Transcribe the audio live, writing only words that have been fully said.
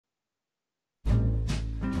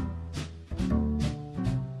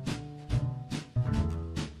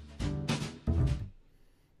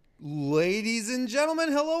Ladies and gentlemen,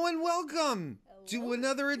 hello and welcome Hello. to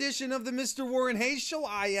another edition of the Mr. Warren Hayes Show.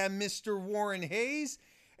 I am Mr. Warren Hayes,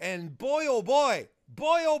 and boy, oh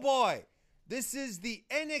boy, this is the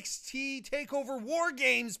NXT TakeOver War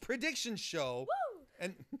Games prediction show.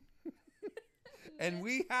 Woo! And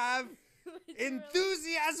we have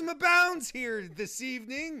enthusiasm abounds here this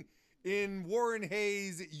evening in Warren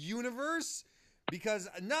Hayes' universe, because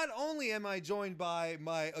not only am I joined by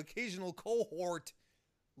my occasional cohort,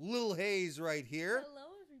 Lil Hayes, right here, Hello,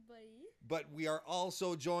 everybody. but we are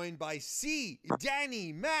also joined by C.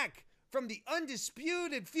 Danny Mac from the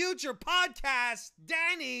Undisputed Future podcast.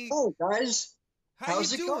 Danny, Oh, guys, how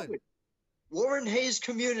how's you it doing? going? Warren Hayes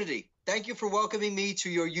community, thank you for welcoming me to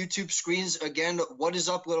your YouTube screens again. What is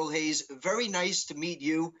up, Little Hayes? Very nice to meet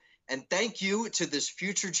you, and thank you to this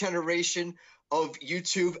future generation of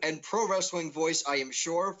YouTube and pro wrestling voice, I am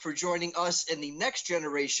sure, for joining us in the next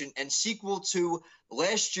generation and sequel to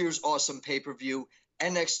last year's awesome pay-per-view,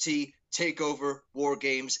 NXT TakeOver War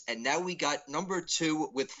Games. And now we got number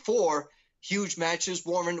 2 with 4 huge matches.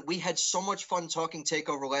 Warren, we had so much fun talking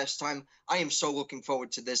TakeOver last time. I am so looking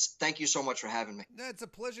forward to this. Thank you so much for having me. It's a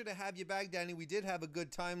pleasure to have you back, Danny. We did have a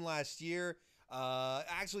good time last year.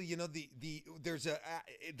 Actually, you know, there's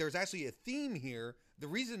actually a theme here. The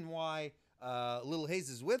reason why Little Hayes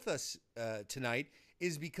is with us tonight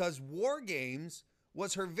is because War Games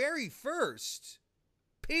was her very first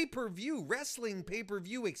wrestling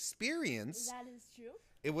pay-per-view experience. That is true.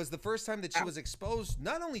 It was the first time that she was exposed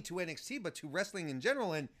not only to NXT but to wrestling in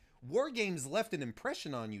general, and War Games left an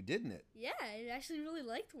impression on you, didn't it? Yeah, I actually really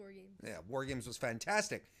liked War Games. Yeah, War Games was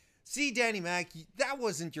fantastic. See, Danny Mac, that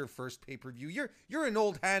wasn't your first pay-per-view. You're an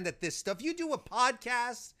old hand at this stuff. You do a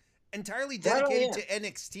podcast entirely dedicated to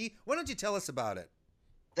NXT. Why don't you tell us about it?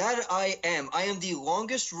 That I am. I am the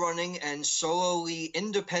longest running and solely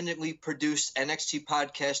independently produced NXT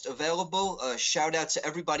podcast available. Shout out to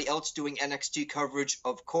everybody else doing NXT coverage,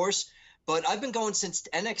 of course. But I've been going since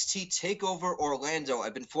NXT TakeOver Orlando.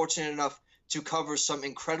 I've been fortunate enough to cover some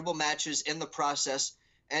incredible matches in the process.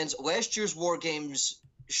 And last year's War Games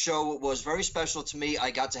show was very special to me.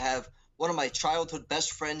 I got to have one of my childhood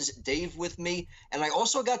best friends, Dave, with me. And I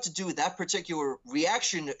also got to do that particular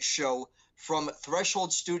reaction show from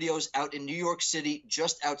Threshold Studios out in New York City,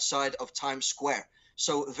 just outside of Times Square.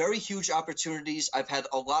 So very huge opportunities. I've had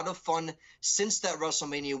a lot of fun since that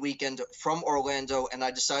WrestleMania weekend from Orlando, and I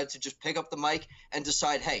decided to just pick up the mic and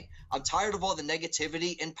decide, hey, I'm tired of all the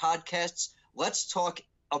negativity in podcasts. Let's talk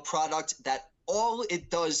a product that all it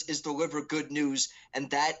does is deliver good news, and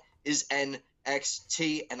that is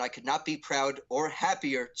NXT, and I could not be proud or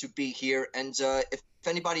happier to be here. And if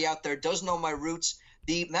anybody out there does know my roots,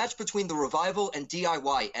 the match between the Revival and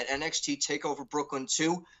DIY at NXT TakeOver Brooklyn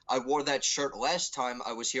 2, I wore that shirt last time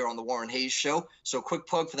I was here on the Warren Hayes Show, so quick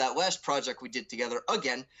plug for that last project we did together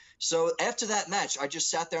again. So after that match, I just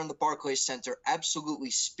sat there in the Barclays Center absolutely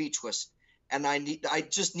speechless, and I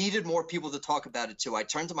just needed more people to talk about it too. I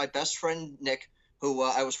turned to my best friend, Nick, who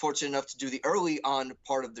I was fortunate enough to do the early on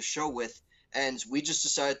part of the show with, and we just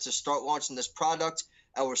decided to start launching this product.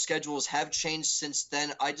 Our schedules have changed since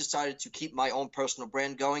then. I decided to keep my own personal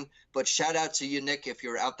brand going, but shout out to you, Nick, if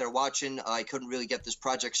you're out there watching. I couldn't really get this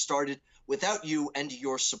project started without you and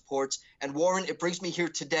your support. And Warren, it brings me here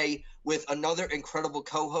today with another incredible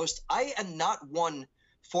co-host. I am not one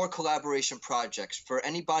for collaboration projects. For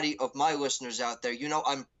anybody of my listeners out there, you know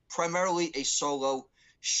I'm primarily a solo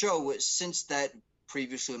show since that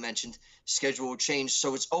previously mentioned schedule change.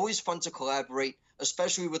 So it's always fun to collaborate,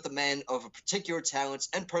 especially with a man of a particular talents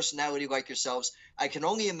and personality like yourselves. I can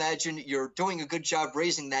only imagine you're doing a good job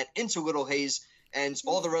raising that into Little Hayes, and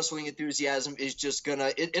all the wrestling enthusiasm is just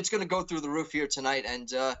it's gonna go through the roof here tonight, and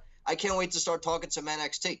I can't wait to start talking some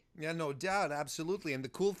NXT. Yeah, no doubt, absolutely. And the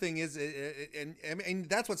cool thing is, and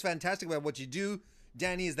that's what's fantastic about what you do,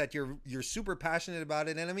 Danny, is that you're super passionate about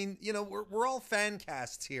it. And I mean, you know, we're all fan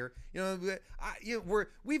casts here. You know,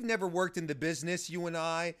 we've never worked in the business, you and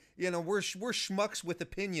I. You know, we're schmucks with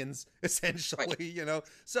opinions, essentially. Right. You know,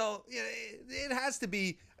 so you know, it has to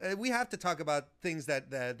be. We have to talk about things that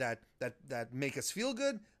make us feel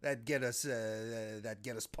good, that get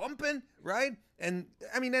us pumping, right? And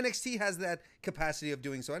I mean, NXT has that capacity of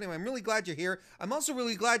doing so. Anyway, I'm really glad you're here. I'm also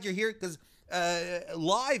really glad you're here because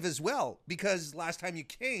live as well, because last time you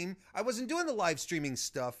came, I wasn't doing the live streaming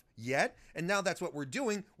stuff yet, and now that's what we're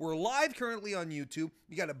doing. We're live currently on YouTube.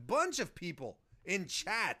 We got a bunch of people in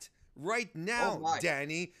chat right now,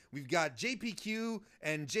 Danny. We've got JPQ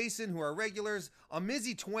and Jason, who are regulars.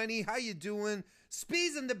 Mizzy20, how you doing?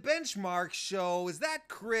 Speeds and the Benchmark Show. Is that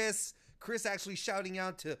Chris? Chris actually shouting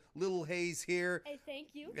out to Little Hayes here. Hey, thank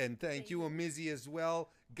you. And thank you, Amizi, as well.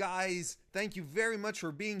 Guys, thank you very much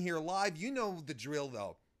for being here live. You know the drill,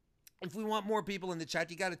 though. If we want more people in the chat,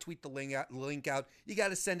 you got to tweet the link out. You got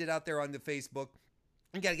to send it out there on the Facebook.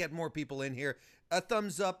 You got to get more people in here. A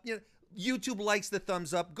thumbs up. You know, YouTube likes the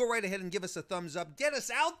thumbs up. Go right ahead and give us a thumbs up. Get us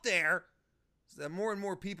out there so that more and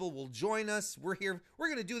more people will join us. We're here. We're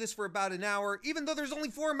going to do this for about an hour, even though there's only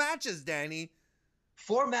 4 matches, Danny.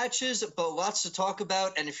 4 matches, but lots to talk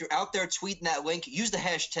about. And if you're out there tweeting that link, use the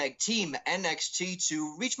hashtag TeamNXT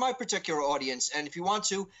to reach my particular audience. And if you want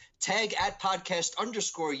to, tag at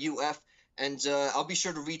podcast_UF, and I'll be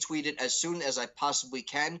sure to retweet it as soon as I possibly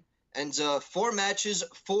can. And 4 matches,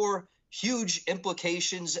 4 huge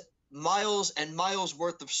implications, miles and miles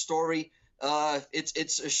worth of story.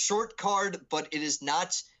 It's a short card, but it is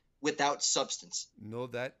not without substance. No,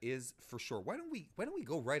 that is for sure. Why don't we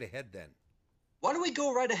go right ahead then? Why don't we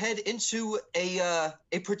go right ahead into a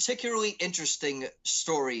particularly interesting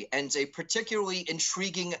story and a particularly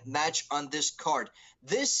intriguing match on this card.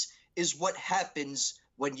 This is what happens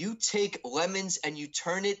when you take lemons and you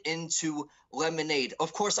turn it into lemonade.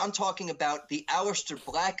 Of course, I'm talking about the Aleister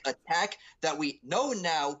Black attack that we know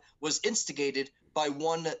now was instigated by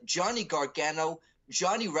one Johnny Gargano,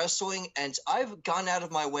 Johnny Wrestling, and I've gone out of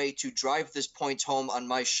my way to drive this point home on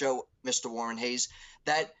my show, Mr. Warren Hayes,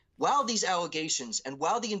 that while these allegations and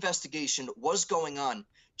while the investigation was going on,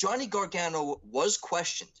 Johnny Gargano was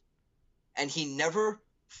questioned, and he never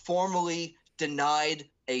formally denied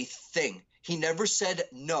a thing. He never said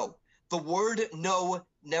no. The word no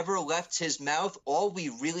never left his mouth. All we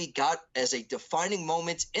really got as a defining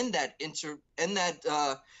moment in that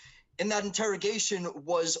interrogation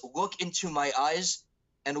was look into my eyes.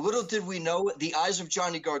 And little did we know, the eyes of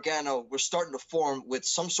Johnny Gargano were starting to form with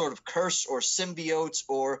some sort of curse or symbiote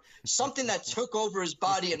or something that took over his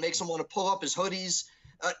body and makes him want to pull up his hoodies.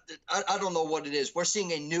 I don't know what it is. We're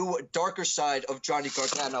seeing a new, darker side of Johnny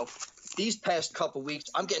Gargano. These past couple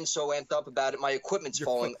weeks, I'm getting so amped up about it. My equipment's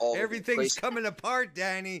falling all over the Everything's place. coming apart,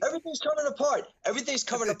 Danny. Everything's coming apart. Everything's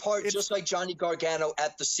coming apart just like Johnny Gargano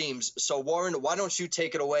at the seams. So, Warren, why don't you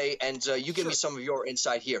take it away and you give me some of your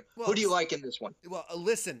insight here. Well, who do you like in this one? Well,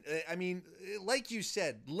 listen, I mean, like you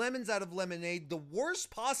said, lemons out of lemonade, the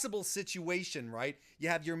worst possible situation, right? You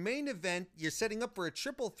have your main event, you're setting up for a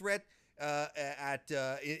triple threat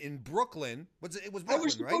in Brooklyn. It was Brooklyn, I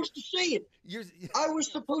was supposed to see it. I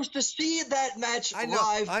was supposed to see that match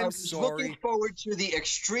live. I was looking forward to the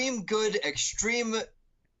extreme good, extreme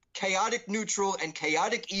chaotic neutral, and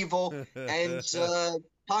chaotic evil. And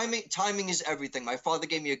timing is everything. My father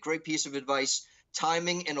gave me a great piece of advice.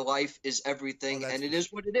 Timing in life is everything, and it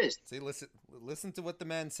is what it is. See, listen to what the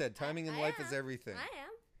man said. Timing in life is everything. I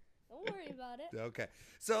am. Don't worry about it. Okay.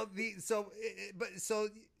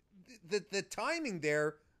 The timing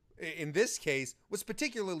there, in this case, was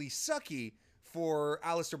particularly sucky for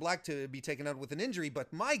Aleister Black to be taken out with an injury.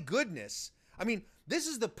 But my goodness, I mean, this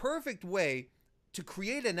is the perfect way to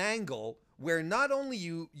create an angle where not only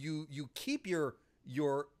you keep your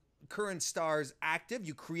current stars active,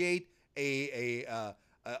 you create a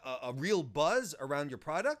real buzz around your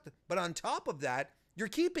product, but on top of that, you're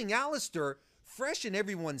keeping Aleister fresh in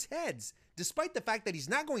everyone's heads, despite the fact that he's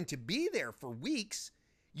not going to be there for weeks.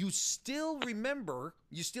 You still remember,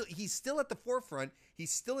 he's still at the forefront.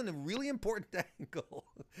 He's still in a really important angle,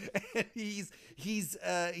 and he's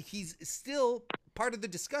still part of the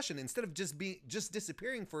discussion instead of just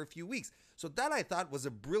disappearing for a few weeks. So that, I thought, was a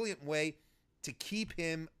brilliant way to keep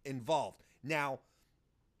him involved. Now,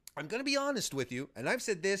 I'm going to be honest with you, and I've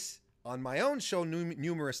said this on my own show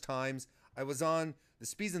numerous times. I was on the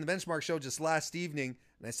Speeds and the Benchmark show just last evening,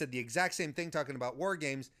 and I said the exact same thing talking about War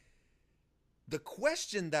Games. The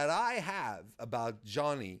question that I have about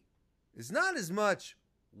Johnny is not as much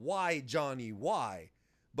why, Johnny, why,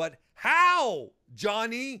 but how,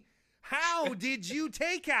 Johnny? How did you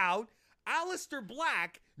take out Aleister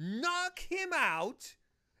Black, knock him out,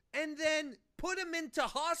 and then put him into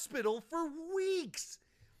hospital for weeks?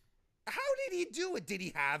 How did he do it? Did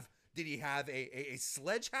he have a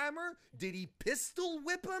sledgehammer? Did he pistol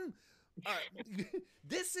whip him?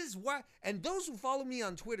 This is why, and those who follow me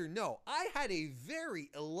on Twitter know I had a very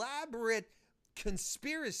elaborate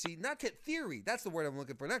conspiracy, not theory, that's the word I'm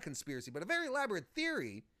looking for, not conspiracy, but a very elaborate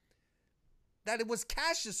theory that it was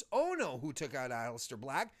Cassius Ohno who took out Aleister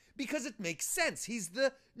Black because it makes sense. He's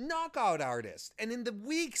the knockout artist. And in the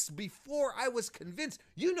weeks before, I was convinced,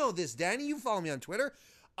 you know this, Danny, you follow me on Twitter,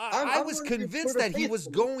 I was convinced that he was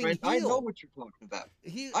going heel. I know what you're talking about.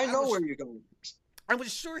 I know where you're going. I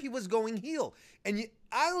was sure he was going heel. And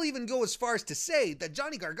I'll even go as far as to say that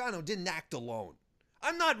Johnny Gargano didn't act alone.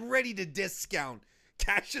 I'm not ready to discount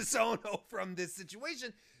Cassius Ohno from this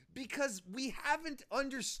situation because we haven't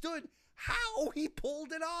understood how he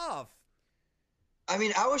pulled it off. I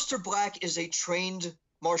mean, Aleister Black is a trained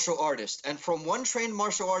martial artist. And from one trained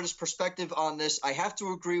martial artist perspective on this, I have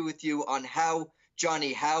to agree with you on how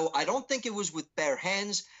I don't think it was with bare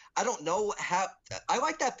hands. I don't know how. I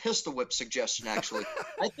like that pistol whip suggestion, actually.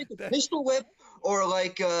 I think a pistol whip or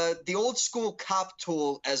like the old school cop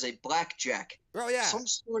tool as a blackjack. Oh, yeah.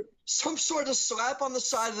 Some sort of slap on the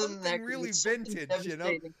side of the neck. Really vintage, you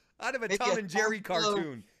know? Out of a Tom and Jerry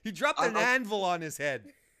cartoon. He dropped an anvil on his head.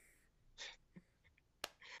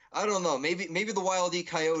 I don't know. Maybe the Wile E.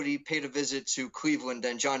 Coyote paid a visit to Cleveland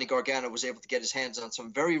and Johnny Gargano was able to get his hands on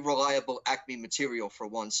some very reliable Acme material for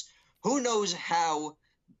once. Who knows how,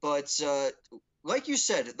 but like you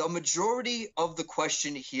said, the majority of the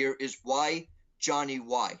question here is why Johnny,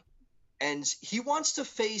 why? And he wants to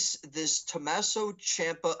face this Tommaso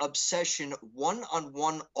Ciampa obsession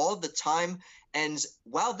one-on-one all the time. And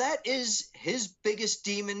while that is his biggest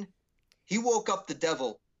demon, he woke up the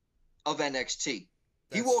devil of NXT.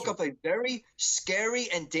 He woke up a very scary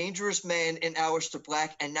and dangerous man in Aleister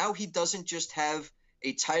Black, and now he doesn't just have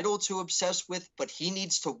a title to obsess with, but he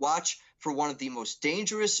needs to watch for one of the most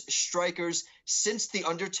dangerous strikers since The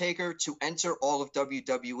Undertaker to enter all of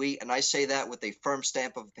WWE, and I say that with a firm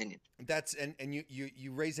stamp of opinion. That's and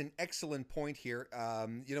you raise an excellent point here.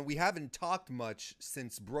 You know, we haven't talked much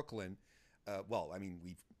since Brooklyn. Well, I mean,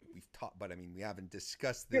 we've talked, but I mean, we haven't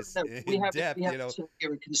discussed this in depth. We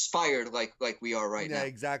haven't conspired like we are right now. Yeah,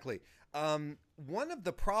 exactly. One of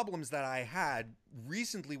the problems that I had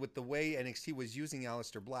recently with the way NXT was using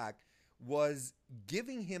Aleister Black was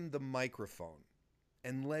giving him the microphone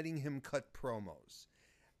and letting him cut promos.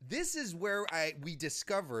 This is where we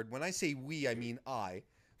discovered, when I say we, I mean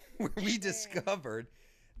where we discovered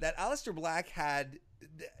that Aleister Black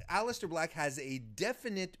has a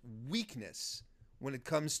definite weakness when it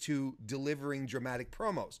comes to delivering dramatic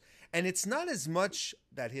promos. And it's not as much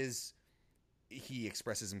that he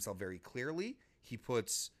expresses himself very clearly. He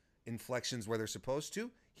puts inflections where they're supposed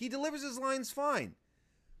to. He delivers his lines fine.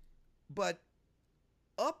 But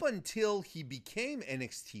up until he became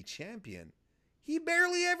NXT champion, he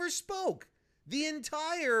barely ever spoke. The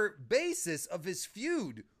entire basis of his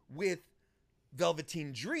feud with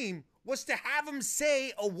Velveteen Dream was to have him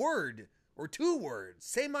say a word or two words.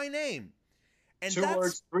 Say my name. And 2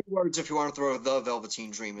 words, 3 words if you want to throw the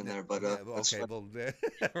Velveteen Dream in there, but okay, well,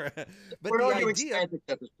 but we're arguing semantics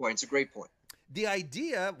at this point. It's a great point. The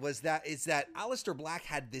idea is that Aleister Black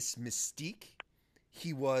had this mystique.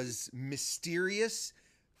 He was mysterious,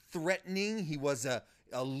 threatening. He was a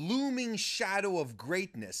looming shadow of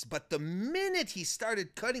greatness. But the minute he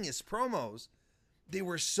started cutting his promos, they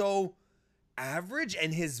were so average,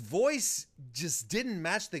 and his voice just didn't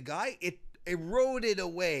match the guy. It eroded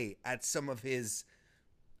away at some of his,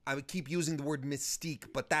 I would keep using the word mystique,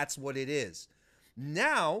 but that's what it is.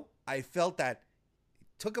 Now, I felt that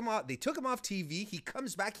they took him off TV. He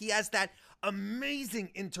comes back. He has that amazing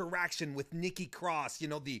interaction with Nikki Cross, you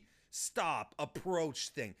know, the stop, approach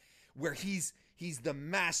thing, where he's the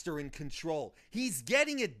master in control. He's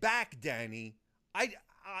getting it back, Danny. I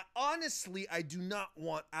honestly, I do not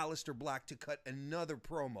want Aleister Black to cut another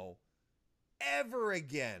promo ever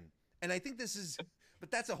again. And I think but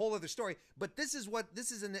that's a whole other story. But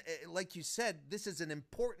like you said, this is an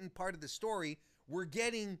important part of the story. We're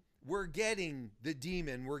getting the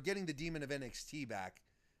demon. We're getting the demon of NXT back,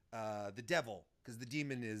 the devil, because the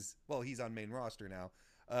demon he's on main roster now.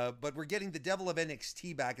 But we're getting the devil of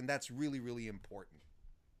NXT back, and that's really, really important.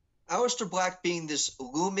 Aleister Black being this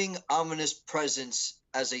looming, ominous presence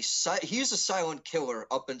he is a silent killer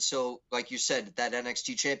up until, like you said, that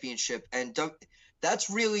NXT championship. And that's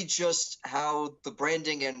really just how the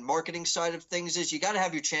branding and marketing side of things is. You got to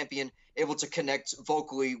have your champion able to connect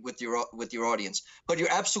vocally with your audience. But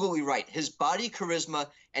you're absolutely right. His body charisma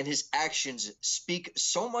and his actions speak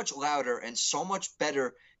so much louder and so much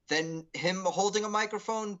better than him holding a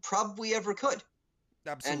microphone probably ever could.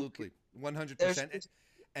 Absolutely. 100%.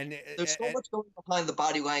 And there's so much going behind the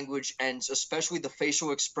body language and especially the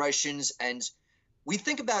facial expressions. And we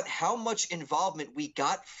think about how much involvement we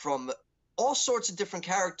got from all sorts of different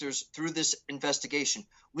characters through this investigation.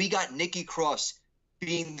 We got Nikki Cross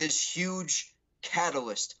being this huge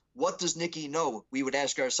catalyst. What does Nikki know? We would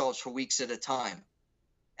ask ourselves for weeks at a time.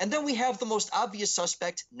 And then we have the most obvious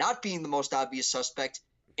suspect not being the most obvious suspect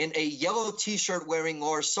in a yellow T-shirt wearing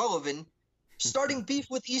Lars Sullivan starting beef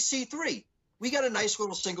with EC3. We got a nice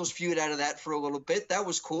little singles feud out of that for a little bit. That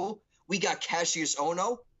was cool. We got Cassius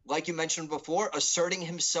Ohno, like you mentioned before, asserting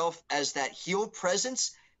himself as that heel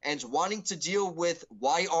presence and wanting to deal with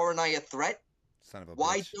why aren't I a threat? Son of a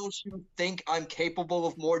Why bitch. don't you think I'm capable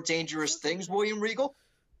of more dangerous things, William Regal?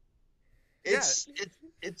 It's It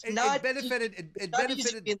benefited. it's It not easy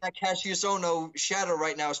benefited. being that Cassius Ohno shadow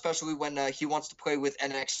right now, especially when he wants to play with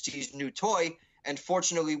NXT's new toy. And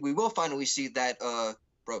fortunately, we will finally see that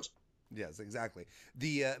Bros. Yes, exactly.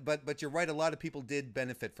 But you're right. A lot of people did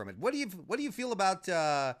benefit from it. What do you feel about?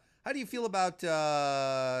 How do you feel about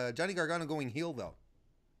Johnny Gargano going heel though?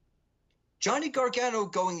 Johnny Gargano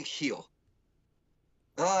going heel.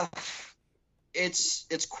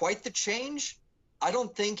 It's quite the change. I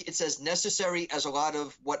don't think it's as necessary as a lot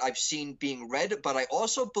of what I've seen being read, but I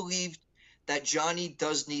also believe that Johnny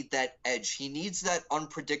does need that edge. He needs that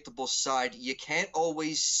unpredictable side. You can't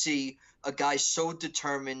always see a guy so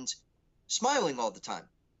determined smiling all the time.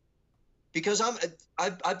 Because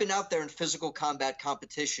I've been out there in physical combat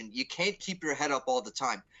competition. You can't keep your head up all the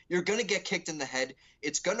time. You're going to get kicked in the head.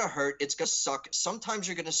 It's going to hurt. It's going to suck. Sometimes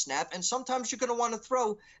you're going to snap, and sometimes you're going to want to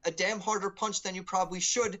throw a damn harder punch than you probably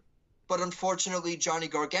should. But unfortunately, Johnny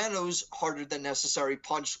Gargano's harder than necessary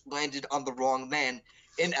punch landed on the wrong man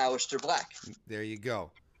in Aleister Black. There you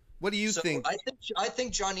go. What do you think? I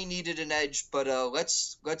think Johnny needed an edge, but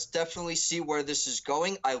let's definitely see where this is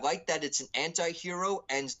going. I like that it's an anti-hero,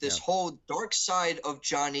 and this whole dark side of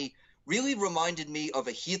Johnny really reminded me of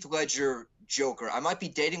a Heath Ledger Joker. I might be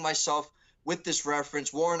dating myself with this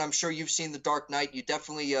reference. Warren, I'm sure you've seen The Dark Knight. You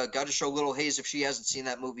definitely got to show Little Hayes if she hasn't seen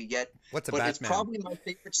that movie yet. What's a but Batman? It's probably my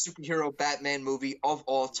favorite superhero Batman movie of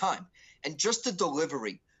all time. And just the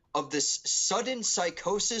delivery of this sudden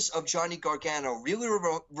psychosis of Johnny Gargano really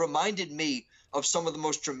reminded me of some of the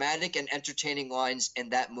most dramatic and entertaining lines in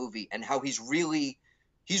that movie, and how he's really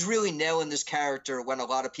nailing this character when a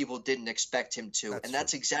lot of people didn't expect him to.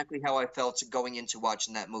 That's exactly how I felt going into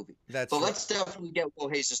watching that movie. Let's definitely get Will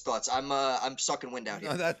Hayes' thoughts. I'm sucking wind out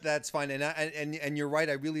here. No, that's fine, and you're right.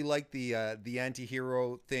 I really like the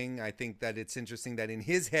anti-hero thing. I think that it's interesting that in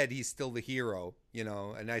his head he's still the hero,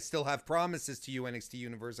 and I still have promises to you, NXT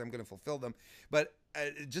Universe. I'm going to fulfill them. But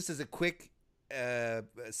just as a quick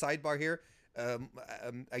sidebar here,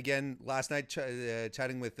 again, last night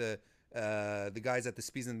chatting with the guys at the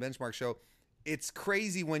Speeds and Benchmark show, it's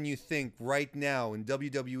crazy when you think right now in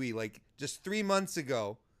WWE, like just 3 months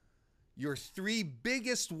ago, your three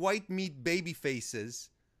biggest white meat baby faces,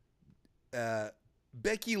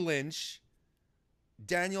 Becky Lynch,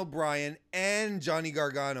 Daniel Bryan, and Johnny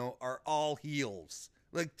Gargano are all heels.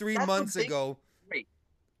 Like 3 months ago.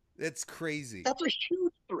 It's crazy. That's a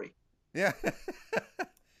huge three. Yeah.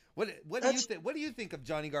 What do you think of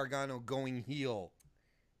Johnny Gargano going heel?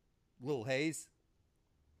 Lil Hayes?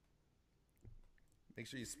 Make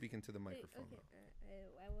sure you speak into the microphone. Okay.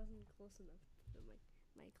 I wasn't close enough.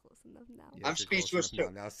 Am I close enough now? Yes, I'm speechless too.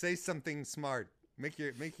 Now say something smart. Make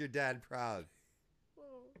your dad proud.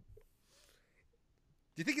 Well,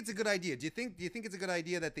 Do you think it's a good idea? Do you think it's a good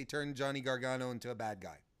idea that they turn Johnny Gargano into a bad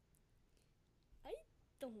guy? I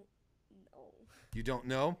don't know. You don't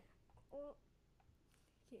know? Well,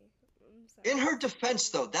 okay. I'm sorry. In her defense,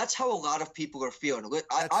 though, that's how a lot of people are feeling.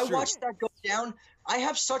 I watched that go down. I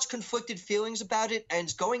have such conflicted feelings about it,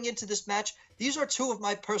 and going into this match, these are two of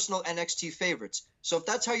my personal NXT favorites. So if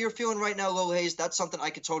that's how you're feeling right now, Lil Hayes, that's something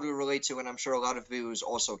I could totally relate to, and I'm sure a lot of viewers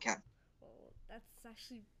also can. Well, that's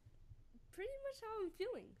actually pretty much how I'm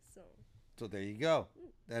feeling. So there you go.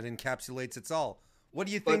 That encapsulates it all. What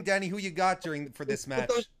do you think, Danny? Who you got for this match?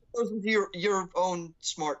 Put those into your own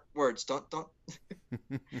smart words. Don't.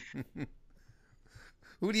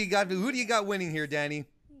 Who do you got winning here, Danny?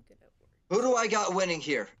 Who do I got winning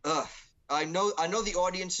here? I know the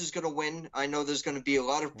audience is going to win. I know there's going to be a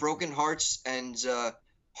lot of broken hearts and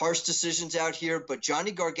harsh decisions out here, but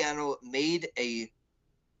Johnny Gargano made a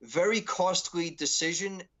very costly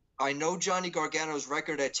decision. I know Johnny Gargano's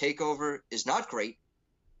record at TakeOver is not great,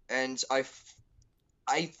 and I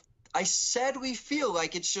sadly feel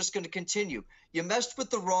like it's just going to continue. You messed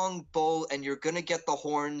with the wrong bull, and you're going to get the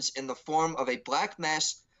horns in the form of a black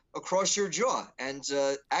mass across your jaw. And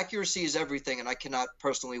accuracy is everything, and I cannot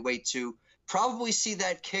personally wait to probably see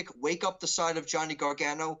that kick wake up the side of Johnny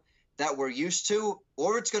Gargano that we're used to,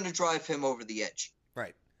 or it's going to drive him over the edge.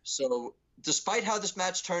 Right. So despite how this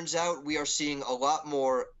match turns out, we are seeing a lot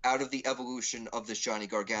more out of the evolution of this Johnny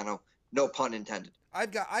Gargano. No pun intended.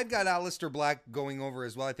 I've got Aleister Black going over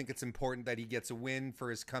as well. I think it's important that he gets a win for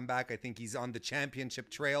his comeback. I think he's on the championship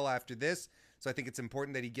trail after this. So I think it's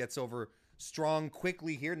important that he gets over strong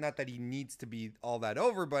quickly here. Not that he needs to be all that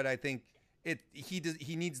over, but I think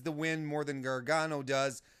he needs the win more than Gargano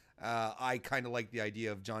does. I kind of like the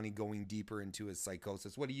idea of Johnny going deeper into his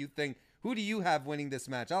psychosis. What do you think? Who do you have winning this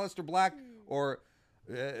match? Aleister Black or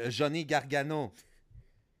Johnny Gargano.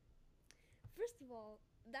 First of all,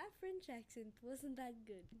 that French accent wasn't that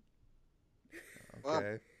good.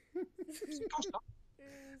 Okay. It's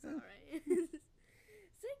alright.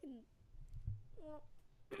 Second, well,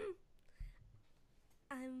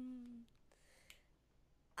 I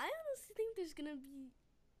honestly think there's gonna be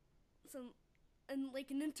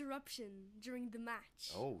an interruption during the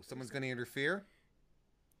match. Oh, someone's going to interfere?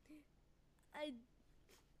 I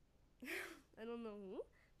don't know who,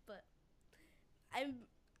 but I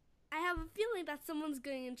have a feeling that someone's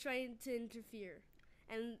going to try to interfere,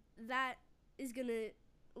 and that is gonna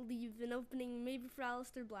leave an opening maybe for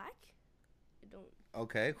Aleister Black. I don't.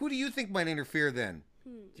 Okay. Who do you think might interfere then?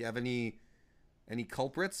 Do you have any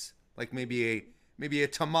culprits? Like maybe a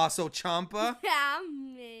Tommaso Ciampa? Yeah,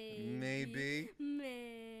 maybe.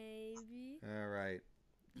 Maybe. All right.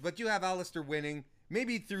 But you have Aleister winning,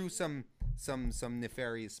 maybe through some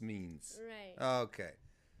nefarious means. Right. Okay.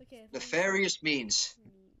 Nefarious means.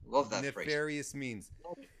 Love that phrase. Nefarious means.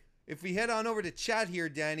 If we head on over to chat here,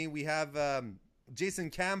 Danny, we have Jason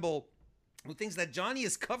Campbell, who thinks that Johnny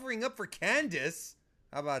is covering up for Candice.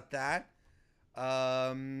 How about that?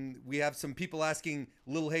 We have some people asking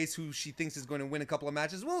Lil Hayes who she thinks is going to win a couple of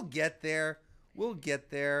matches. We'll get there.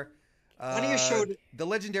 The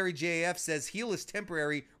legendary JAF says heel is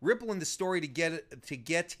temporary. Ripple in the story to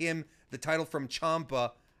get him the title from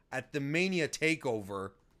Ciampa at the Mania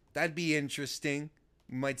Takeover. That'd be interesting.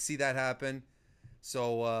 We might see that happen.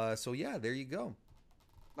 So yeah, there you go.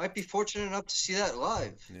 Might be fortunate enough to see that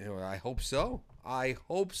live. Yeah, I hope so.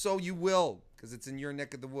 You will, because it's in your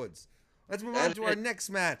neck of the woods. Let's move on to our next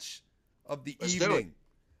match of the evening.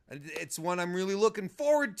 And it's one I'm really looking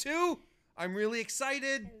forward to. I'm really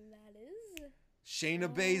excited. And that is Shayna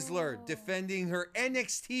Baszler defending her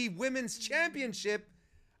NXT Women's Championship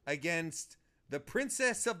against the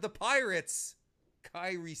Princess of the Pirates,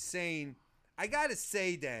 Kairi Sane. I gotta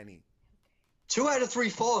say, Danny. 2 out of 3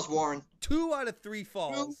 falls, Warren. 2 out of 3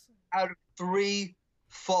 falls. 2 out of 3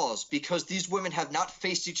 falls, because these women have not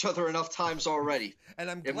faced each other enough times already. And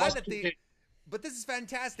I'm glad that but this is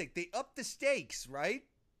fantastic. They upped the stakes, right?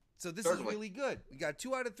 So this is really good. We got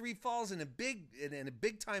 2 out of 3 falls in a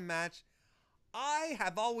big time match. I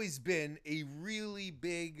have always been a really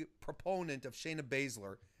big proponent of Shayna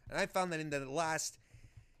Baszler, and I found that in the last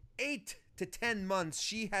 8 to 10 months,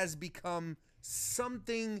 she has become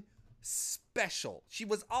something special. She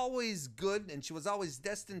was always good, and she was always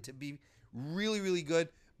destined to be really, really good,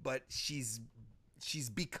 but she's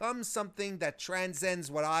become something that transcends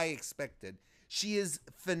what I expected. She is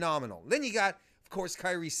phenomenal. Then you got, of course,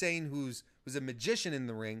 Kairi Sane, who's a magician in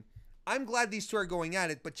the ring. I'm glad these two are going at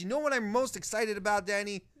it, but you know what I'm most excited about,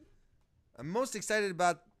 Danny? I'm most excited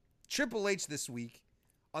about Triple H this week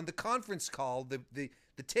on the conference call, the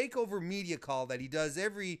takeover media call that he does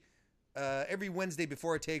every Wednesday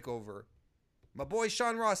before a takeover. My boy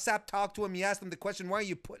Sean Ross Sapp talked to him. He asked him the question, why are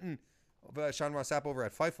you putting Sean Ross Sapp over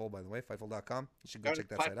at Fightful, by the way, Fightful.com. You should go check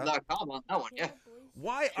that site out. Fightful.com on that one, yeah.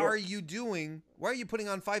 Why are you putting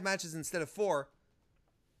on 5 matches instead of 4?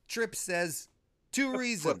 Tripp says 2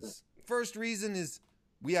 reasons. First reason is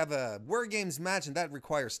we have a War Games match and that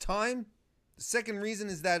requires time. The second reason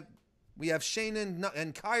is that we have Shayna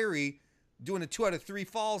and Kairi doing a 2 out of 3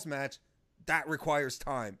 falls match. That requires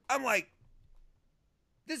time. I'm like,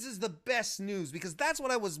 this is the best news, because that's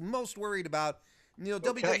what I was most worried about. You know,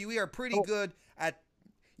 WWE are pretty good at,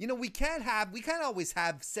 you know, we can't always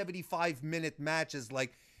have 75-minute matches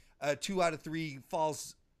like 2 out of 3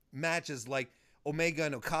 falls matches like Omega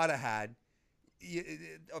and Okada had,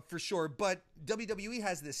 for sure. But WWE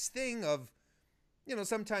has this thing of, you know,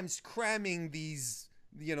 sometimes cramming these,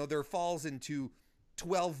 you know, their falls into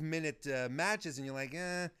 12-minute matches, and you're like,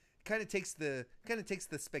 kind of takes the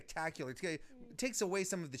spectacular. It takes away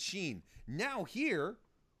some of the sheen. Now here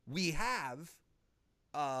we have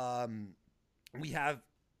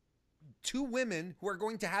 2 women who are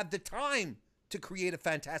going to have the time to create a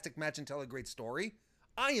fantastic match and tell a great story.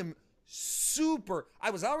 I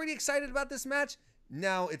was already excited about this match.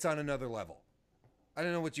 Now it's on another level. I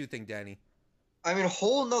don't know what you think, Danny. I mean, a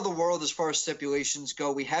whole nother world as far as stipulations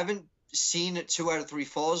go. We haven't seen a 2 out of 3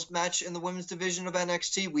 falls match in the women's division of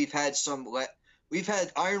NXT. We've had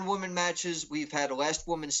Iron Woman matches. We've had Last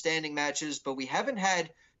Woman Standing matches, but we haven't had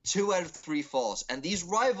 2 out of 3 falls. And these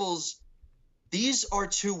rivals, these are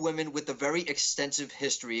 2 women with a very extensive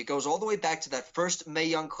history. It goes all the way back to that first Mae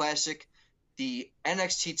Young Classic, the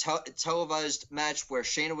NXT televised match where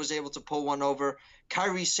Shayna was able to pull one over,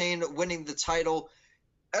 Kairi Sane winning the title,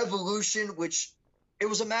 Evolution, which it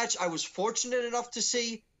was a match I was fortunate enough to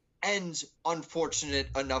see, and unfortunate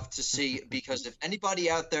enough to see, because if anybody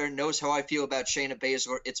out there knows how I feel about Shayna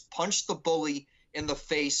Baszler, it's punch the bully in the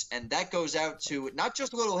face, and that goes out to not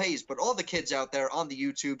just Little Hayes, but all the kids out there on the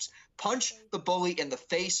YouTubes. Punch the bully in the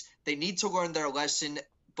face. They need to learn their lesson.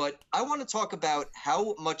 But I want to talk about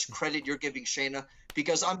how much credit you're giving Shayna,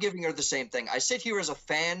 because I'm giving her the same thing. I sit here as a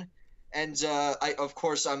fan, and of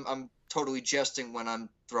course, I'm totally jesting when I'm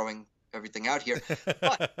throwing everything out here.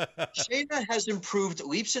 But Shayna has improved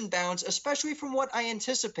leaps and bounds, especially from what I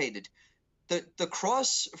anticipated. The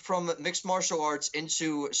cross from mixed martial arts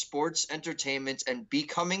into sports entertainment and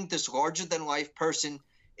becoming this larger than life person,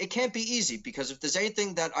 it can't be easy, because if there's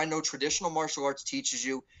anything that I know traditional martial arts teaches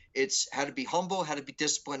you, it's how to be humble, how to be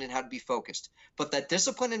disciplined, and how to be focused. But that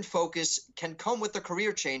discipline and focus can come with a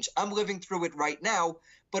career change. I'm living through it right now,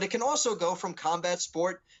 but it can also go from combat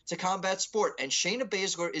sport to combat sport. And Shayna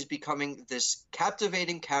Baszler is becoming this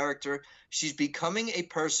captivating character. She's becoming a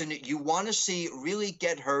person you want to see really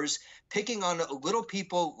get hers, picking on little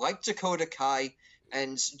people like Dakota Kai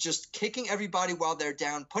and just kicking everybody while they're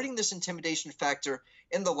down, putting this intimidation factor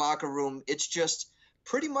in the locker room. It's just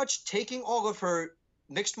pretty much taking all of her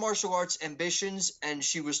mixed martial arts ambitions, and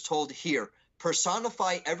she was told, here,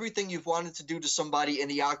 personify everything you've wanted to do to somebody in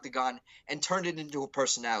the octagon and turn it into a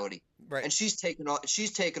personality. Right. And she's taken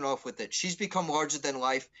off with it. She's become larger than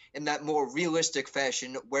life in that more realistic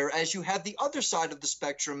fashion, whereas you have the other side of the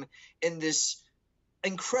spectrum in this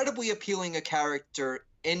incredibly appealing a character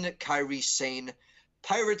in Kairi Sane.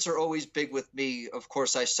 Pirates are always big with me. Of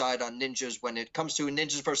course, I side on ninjas when it comes to a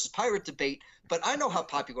ninjas versus pirate debate, but I know how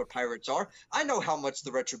popular pirates are. I know how much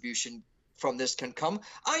the retribution from this can come.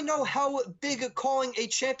 I know how big calling a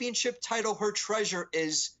championship title her treasure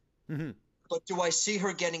is, but do I see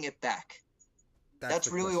her getting it back?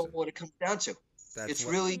 That's really what it comes down to.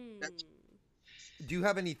 Do you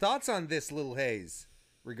have any thoughts on this, Little Hayes,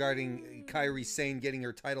 regarding Kairi Sane getting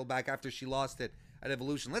her title back after she lost it at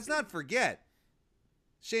Evolution? Let's not forget,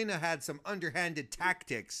 Shayna had some underhanded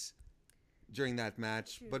tactics during that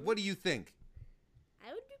match. True. But what do you think?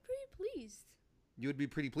 I would be pretty pleased. You would be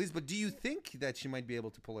pretty pleased, but do you think that she might be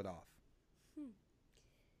able to pull it off?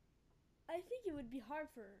 I think it would be hard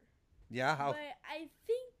for her. Yeah, how? But I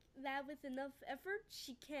think that with enough effort,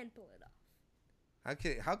 she can pull it off.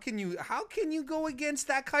 How can you go against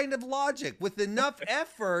that kind of logic? With enough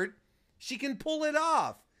effort, she can pull it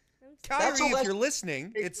off. Kairi, if you're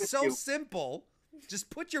listening, it's so simple.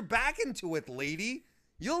 Just put your back into it, lady.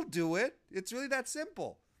 You'll do it. It's really that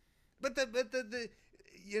simple. But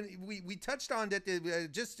we touched on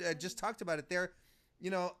it. Just talked about it there.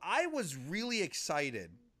 You know, I was really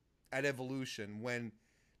excited at Evolution when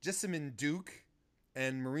Jessamyn Duke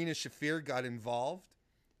and Marina Shafir got involved,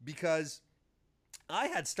 because I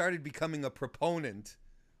had started becoming a proponent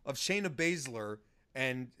of Shayna Baszler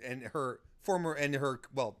and her former and her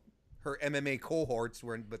MMA cohorts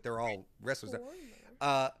but they're all wrestlers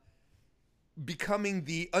now, becoming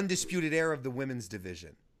the undisputed heir of the women's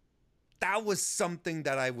division. That was something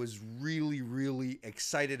that I was really, really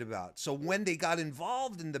excited about. So when they got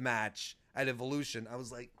involved in the match at Evolution, I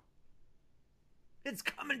was like, it's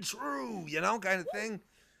coming true, kind of thing.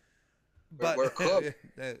 But we're close.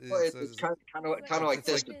 It's kind of like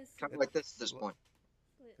this. Kind of like this at this point.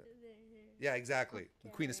 Yeah, exactly. The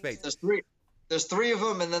Queen of Spades. There's three of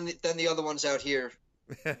them, and then the other one's out here.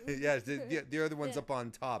 Yeah, the other one's up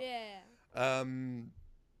on top. Yeah.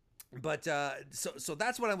 But so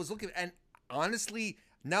that's what I was looking at. And honestly,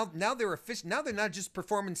 now they're official. Now they're not just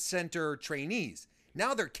performance center trainees.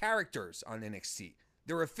 Now they're characters on NXT.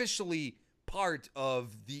 They're officially part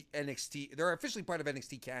of the NXT. They're officially part of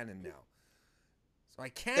NXT canon now. So I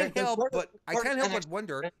can't help but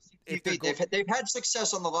wonder if they've had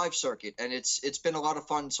success on the live circuit, and it's been a lot of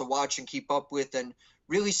fun to watch and keep up with, and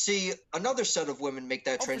really see another set of women make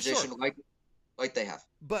that transition, sure. like they have.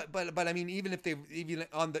 But I mean, even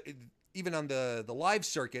on the live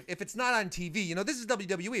circuit, if it's not on TV, this is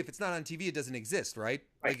WWE. If it's not on TV, it doesn't exist, right?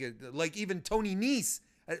 Like even Tony Nese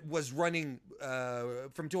was running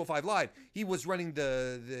from 205 Live. He was running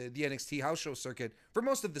the NXT house show circuit for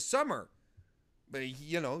most of the summer. But,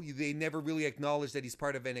 they never really acknowledged that he's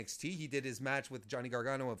part of NXT. He did his match with Johnny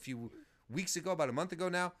Gargano a few weeks ago, about a month ago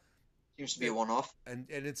now. Seems to be a one-off. And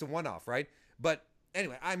it's a one-off, right? But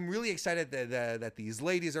anyway, I'm really excited that these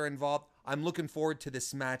ladies are involved. I'm looking forward to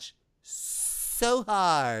this match so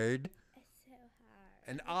hard.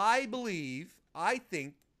 And I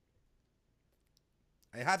think,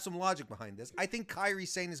 I have some logic behind this. I think Kairi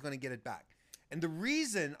Sane is going to get it back. And the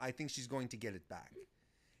reason I think she's going to get it back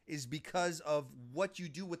is because of what you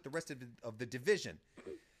do with the rest of the division.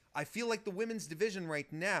 I feel like the women's division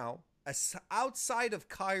right now outside of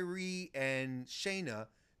Kyrie and Shayna,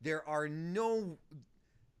 there are no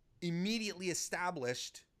immediately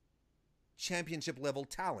established championship level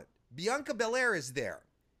talent. Bianca Belair is there.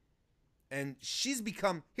 And she's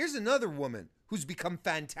become, here's another woman who's become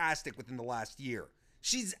fantastic within the last year.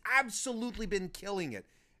 She's absolutely been killing it.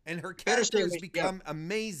 And her character has become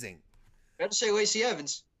amazing. Better say Lacey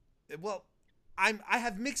Evans. Well, I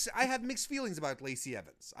have mixed feelings about Lacey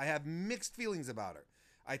Evans. I have mixed feelings about her.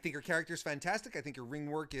 I think her character is fantastic. I think her ring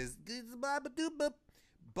work is,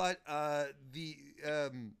 but as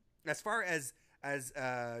far as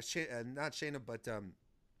not Shayna, but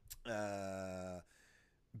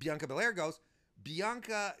Bianca Belair goes,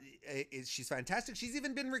 Bianca she's fantastic. She's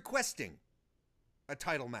even been requesting a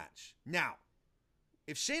title match. Now,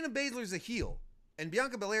 if Shayna Baszler's a heel and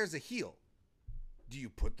Bianca Belair's a heel, do you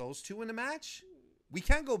put those two in a match? We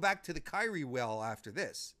can't go back to the Kyrie well after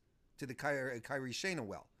this, to the Kyrie Shayna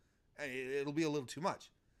well. It'll be a little too much.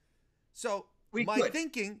 So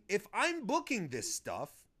thinking, if I'm booking this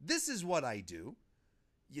stuff, this is what I do.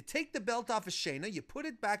 You take the belt off of Shayna, you put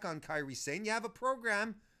it back on Kairi Sane, you have a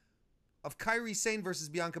program of Kairi Sane versus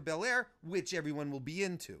Bianca Belair, which everyone will be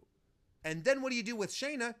into. And then what do you do with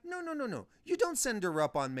Shayna? No. You don't send her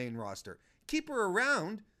up on main roster. Keep her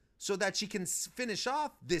around so that she can finish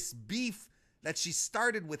off this beef that she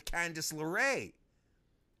started with Candice LeRae.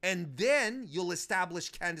 And then you'll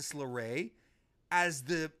establish Candice LeRae as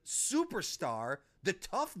the superstar, the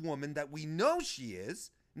tough woman that we know she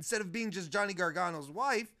is. Instead of being just Johnny Gargano's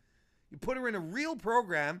wife, you put her in a real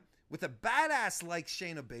program with a badass like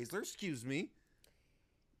Shayna Baszler, excuse me.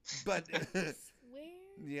 But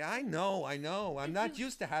yeah, I know. I'm not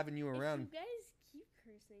used to having you around. If you guys keep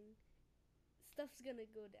cursing, stuff's gonna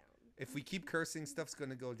go down. If we keep cursing, stuff's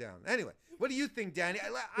gonna go down. Anyway, what do you think, Danny?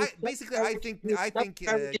 I think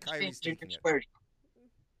Kyrie's taking it.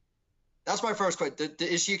 That's my first question.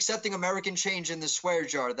 Is she accepting American change in the swear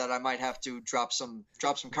jar that I might have to drop some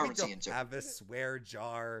currency into? We don't have a swear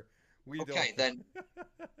jar. Okay, then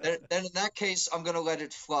in that case, I'm gonna let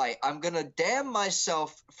it fly. I'm gonna damn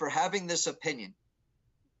myself for having this opinion,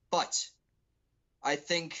 but I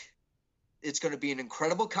think it's gonna be an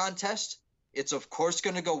incredible contest. It's of course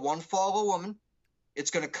gonna go one fall a woman.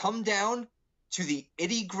 It's gonna come down to the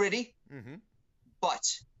itty gritty,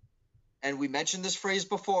 but. And we mentioned this phrase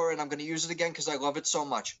before, and I'm going to use it again because I love it so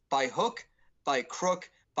much. By hook, by crook,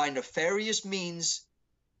 by nefarious means,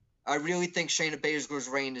 I really think Shayna Baszler's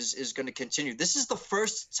reign is going to continue. This is the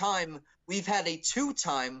first time we've had a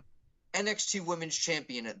two-time NXT Women's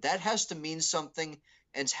Champion. That has to mean something,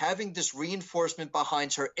 and having this reinforcement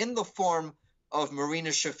behind her in the form of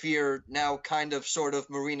Marina Shafir, now kind of sort of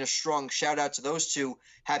Marina Strong. Shout out to those two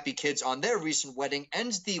happy kids on their recent wedding,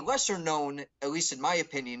 and the lesser-known, at least in my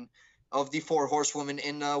opinion, of the four horsewomen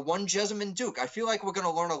in one Jessamyn Duke. I feel like we're going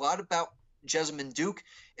to learn a lot about Jessamyn Duke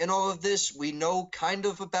in all of this. We know kind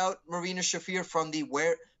of about Marina Shafir from the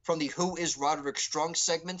Who is Roderick Strong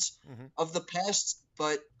segments of the past,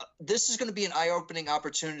 but this is going to be an eye-opening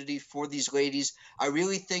opportunity for these ladies. I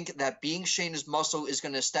really think that being Shayna's muscle is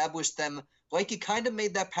going to establish them, like you kind of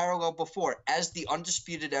made that parallel before, as the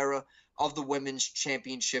Undisputed Era of the Women's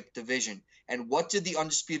Championship division. And what did the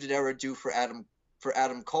Undisputed Era do for Adam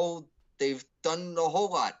Cole? They've done a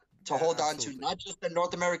whole lot to hold on to not just the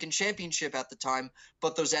North American Championship at the time,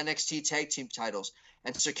 but those NXT Tag Team titles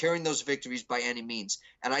and securing those victories by any means.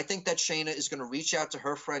 And I think that Shayna is going to reach out to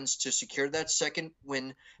her friends to secure that second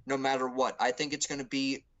win no matter what. I think it's going to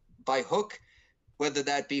be by hook, whether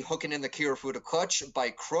that be hooking in the Kirifuda clutch,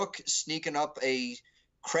 by crook, sneaking up a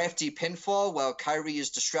crafty pinfall while Kairi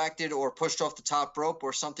is distracted or pushed off the top rope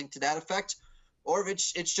or something to that effect, or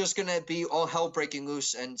it's just going to be all hell breaking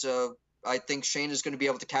loose, and I think Shayna is going to be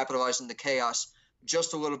able to capitalize on the chaos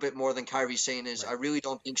just a little bit more than Kairi Sane is. Right. I really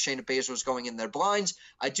don't think Shayna Baszler is going in there blinds.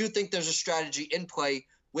 I do think there's a strategy in play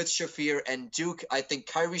with Shafir and Duke. I think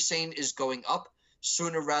Kairi Sane is going up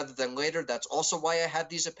sooner rather than later. That's also why I have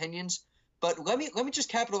these opinions. But let me just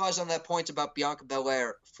capitalize on that point about Bianca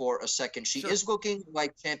Belair for a second. She is looking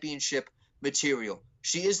like championship material.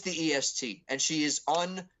 She is the EST, and she is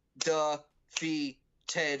undefeated,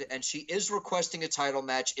 and she is requesting a title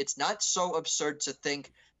match. It's not so absurd to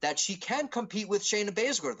think that she can compete with Shayna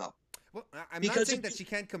Baszler, though. Well, I'm not saying that she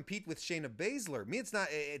can't compete with Shayna Baszler. Me, it's not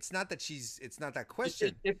that it's not that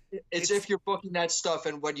question. It's if you're booking that stuff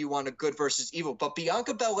and what you want, a good versus evil. But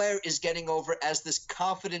Bianca Belair is getting over as this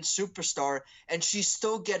confident superstar, and she's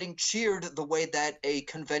still getting cheered the way that a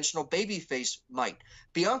conventional babyface might.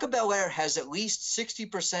 Bianca Belair has at least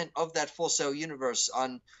 60% of that Full Sail universe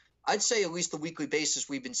on, I'd say, at least the weekly basis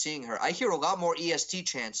we've been seeing her. I hear a lot more EST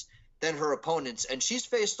chants than her opponents, and she's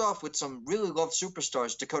faced off with some really loved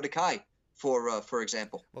superstars, Dakota Kai, for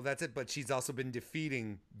example. Well, that's it. But she's also been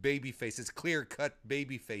defeating baby faces, clear-cut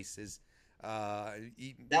baby faces.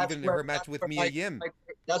 Even her match with Mia Yim.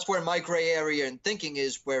 That's where my gray area in thinking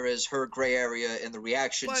is, whereas her gray area in the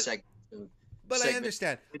reaction segment. But I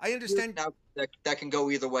understand. Now, that can go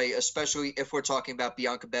either way, especially if we're talking about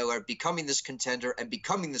Bianca Belair becoming this contender and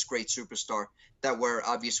becoming this great superstar that we're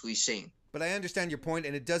obviously seeing. But I understand your point,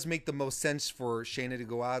 and it does make the most sense for Shayna to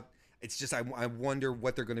go out. It's just I wonder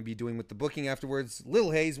what they're going to be doing with the booking afterwards.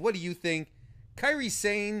 Lil Hayes, what do you think? Kairi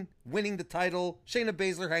Sane winning the title, Shayna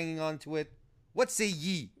Baszler hanging on to it. What say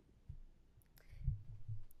ye?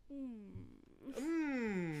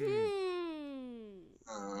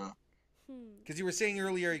 Because you were saying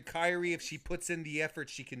earlier, Kairi, if she puts in the effort,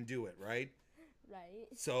 she can do it, right? Right.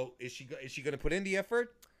 So is she going to put in the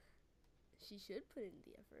effort? She should put in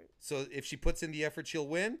the effort. So if she puts in the effort, she'll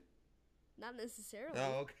win? Not necessarily.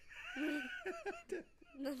 Oh, okay.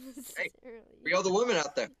 Not necessarily. We all the women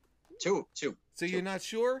out there. Two. So you're not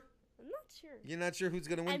sure? I'm not sure. You're not sure who's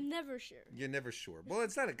going to win? I'm never sure. You're never sure. Well,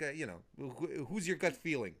 it's not a gut, who's your gut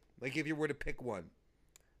feeling? Like if you were to pick one.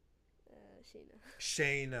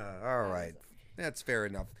 Shayna. All right. That's fair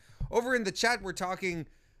enough. Over in the chat, we're talking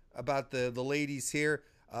about the ladies here.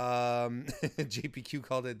 JPQ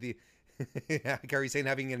called it the Kairi Sane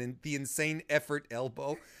having the insane effort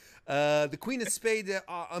elbow. The Queen of Spades,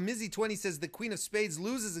 Mizzy20 says the Queen of Spades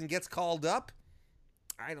loses and gets called up.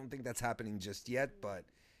 I don't think that's happening just yet, but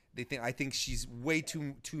I think she's way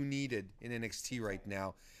too needed in NXT right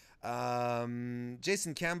now.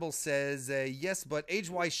 Jason Campbell says, yes, but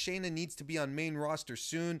age-wise, Shayna needs to be on main roster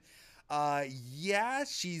soon. Yeah,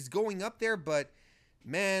 she's going up there, but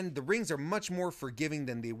man, the rings are much more forgiving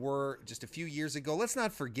than they were just a few years ago. Let's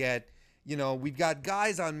not forget, we've got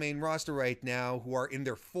guys on main roster right now who are in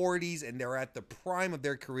their 40s and they're at the prime of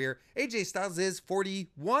their career. AJ Styles is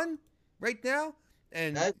 41 right now.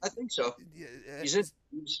 And I think so. He's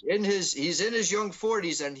in his young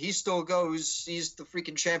 40s, and he still goes. He's the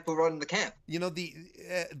freaking champ who run the camp.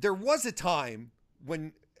 There was a time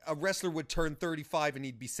when a wrestler would turn 35 and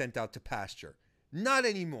he'd be sent out to pasture. Not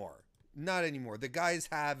anymore. The guys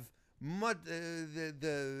have much.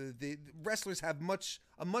 The wrestlers have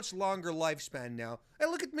a much longer lifespan now. Hey,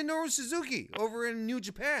 look at Minoru Suzuki over in New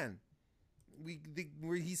Japan.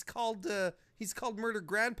 Where he's called Murder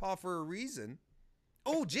Grandpa for a reason.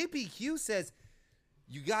 Oh, JPQ says,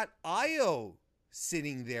 you got Io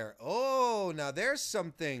sitting there. Oh, now there's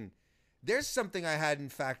something I hadn't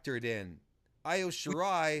factored in. Io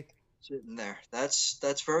Shirai sitting there. That's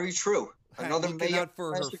very true. Another looking out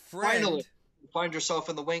for her friend. Finally find herself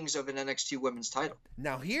in the wings of an NXT Women's title.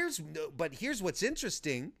 Now here's what's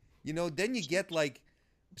interesting. Then you get like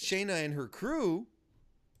Shayna and her crew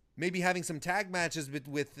maybe having some tag matches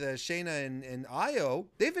with Shayna and Io.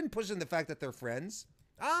 They've been pushing the fact that they're friends.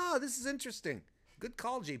 This is interesting. Good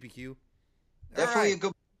call, JPQ. Definitely a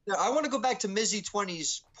good. I want to go back to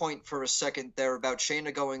Mizzy20's point for a second there about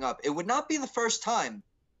Shayna going up. It would not be the first time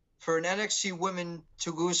for an NXT woman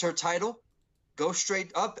to lose her title, go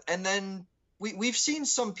straight up, and then we've seen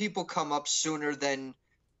some people come up sooner than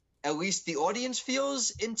at least the audience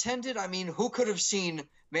feels intended. I mean, who could have seen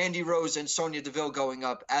Mandy Rose and Sonya Deville going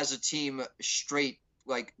up as a team straight,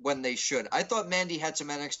 like when they should? I thought Mandy had some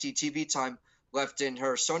NXT TV time left in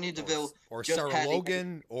her. Sonya Deville or Sarah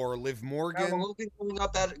Logan or Liv Morgan. Sarah Logan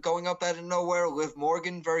going up out of nowhere. Liv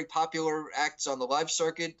Morgan, very popular acts on the live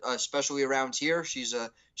circuit, especially around here. She's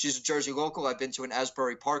a Jersey local. I've been to an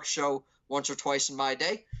Asbury Park show once or twice in my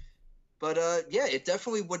day. But yeah, it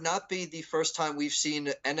definitely would not be the first time we've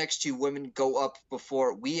seen NXT women go up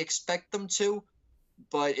before. We expect them to,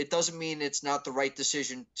 but it doesn't mean it's not the right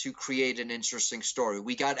decision to create an interesting story.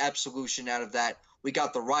 We got Absolution out of that. We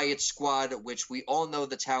got the Riot Squad, which we all know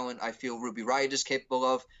the talent I feel Ruby Riott is capable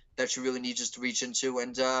of, that she really needs us to reach into.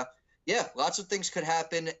 And yeah, lots of things could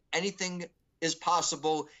happen. Anything is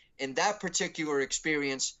possible in that particular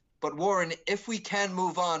experience. But Warren, if we can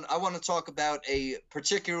move on, I want to talk about a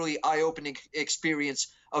particularly eye-opening experience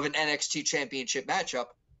of an NXT Championship matchup.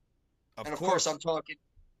 Of course, I'm talking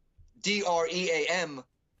DREAM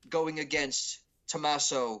going against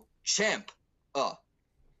Tommaso Ciampa.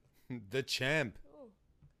 The champ.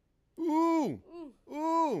 Ooh.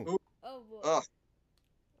 Oh boy.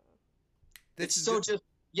 It's so just,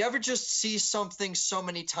 you ever just see something so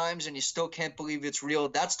many times and you still can't believe it's real?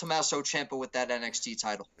 That's Tommaso Ciampa with that NXT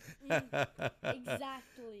title.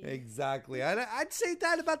 Exactly. I'd say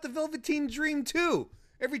that about the Velveteen Dream too.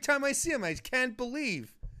 Every time I see him, I can't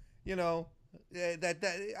believe,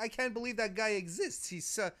 that I can't believe that guy exists.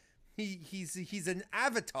 he's an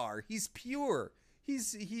avatar. He's pure.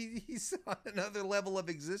 He's on another level of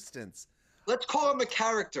existence. Let's call him a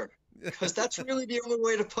character, because that's really the only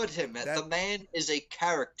way to put him. The man is a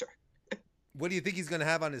character. What do you think he's gonna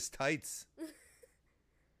have on his tights?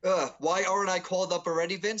 Why aren't I called up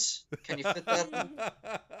already, Vince? Can you fit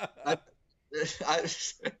that?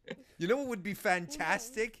 You know what would be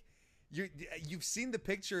fantastic? You've seen the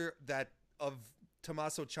picture of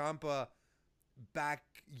Tommaso Ciampa back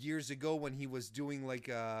years ago when he was doing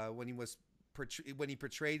when he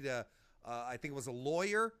portrayed I think it was a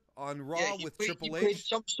lawyer on Raw with Triple H.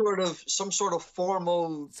 Some sort of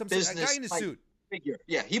formal business. A guy in a suit. Figure.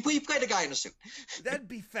 Yeah, he played a guy in a suit. That'd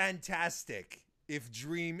be fantastic if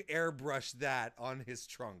Dream airbrushed that on his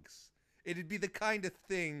trunks. It'd be the kind of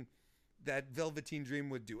thing that Velveteen Dream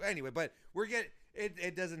would do. Anyway, but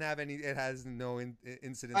it doesn't have any. It has no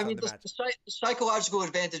incidence. I mean, on the match. The psychological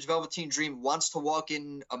advantage Velveteen Dream wants to walk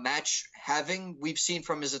in a match having, we've seen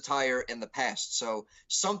from his attire in the past. So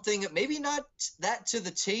something, maybe not that to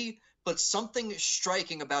the T, but something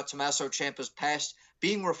striking about Tommaso Ciampa's past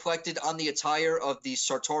being reflected on the attire of the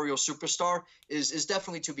sartorial superstar is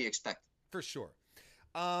definitely to be expected. For sure.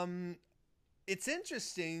 It's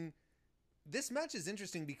interesting. This match is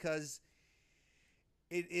interesting because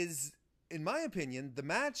it is, in my opinion, the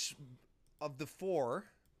match of the four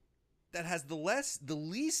that has the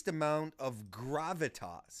least amount of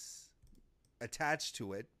gravitas attached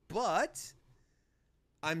to it, but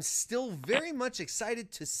I'm still very much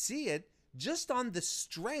excited to see it just on the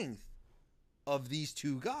strength of these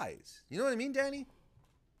two guys. You know what I mean, Danny?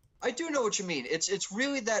 I do know what you mean. It's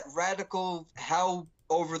really that radical how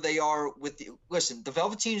over they are with listen, the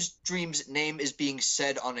Velveteen Dream's name is being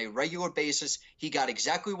said on a regular basis. He got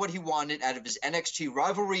exactly what he wanted out of his NXT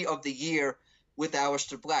rivalry of the year with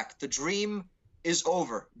Aleister Black. The Dream is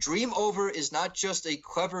over. Dream over is not just a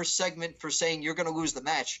clever segment for saying you're going to lose the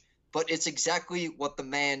match, but it's exactly what the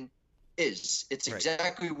man is. It's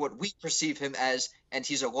exactly what we perceive him as, and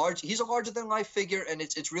he's a larger than life figure, and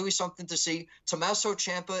it's really something to see. Tommaso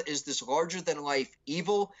Ciampa is this larger than life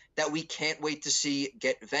evil that we can't wait to see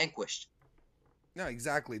get vanquished. No,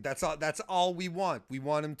 exactly. That's all we want. We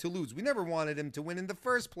want him to lose. We never wanted him to win in the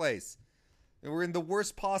first place. And we're in the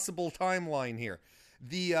worst possible timeline here.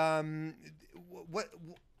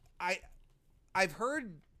 I've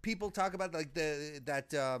heard people talk about like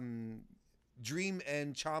Dream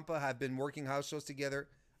and Ciampa have been working house shows together.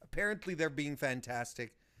 Apparently, they're being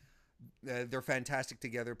fantastic. They're fantastic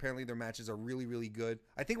together. Apparently, their matches are really, really good.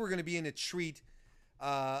 I think we're going to be in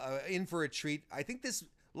for a treat. I think this,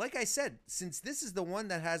 like I said, since this is the one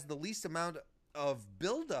that has the least amount of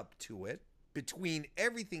build-up to it between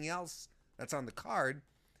everything else that's on the card,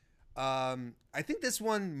 I think this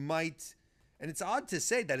one might, and it's odd to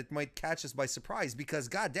say that it might catch us by surprise because,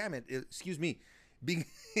 God damn it, excuse me,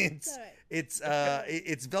 it's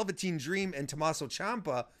Velveteen Dream and Tommaso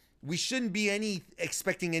Ciampa. We shouldn't be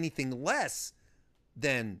expecting anything less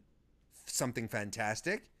than something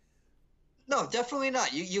fantastic. No, definitely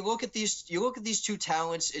not. You look at these two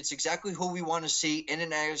talents. It's exactly who we want to see in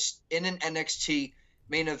an NXT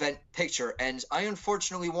main event picture. And I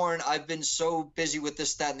unfortunately, Warren, I've been so busy with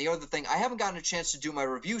this, that, and the other thing, I haven't gotten a chance to do my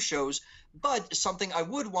review shows. But something I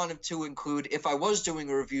would want to include if I was doing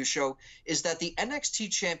a review show is that the NXT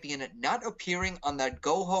champion not appearing on that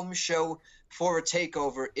go-home show for a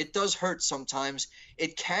takeover, it does hurt sometimes.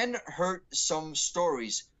 It can hurt some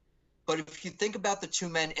stories. But if you think about the two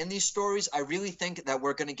men in these stories, I really think that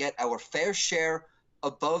we're going to get our fair share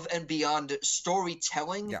above and beyond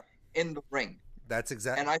storytelling in the ring. That's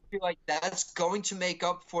exactly. And I feel like that's going to make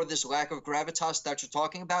up for this lack of gravitas that you're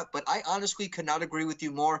talking about. But I honestly could not agree with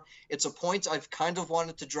you more. It's a point I've kind of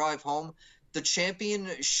wanted to drive home. The champion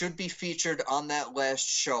should be featured on that last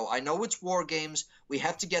show. I know it's War Games. We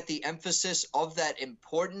have to get the emphasis of that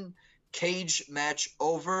important cage match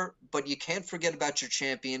over, but you can't forget about your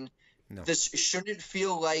champion. No. This shouldn't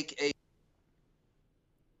feel like a...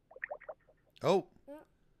 Oh.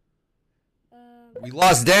 We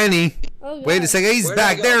lost Danny. Oh, wait a second. He's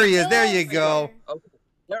back. There he is. There you go. Okay.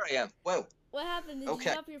 There I am. Whoa. What happened? Did you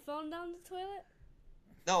drop your phone down the toilet?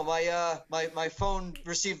 No, my phone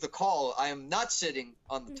received the call. I am not sitting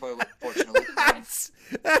on the toilet, unfortunately. that's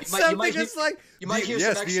something. It's like you might hear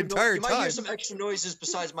some extra entire you might hear some extra noises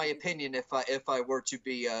besides my opinion if I were to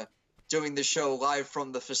be doing the show live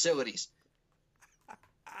from the facilities.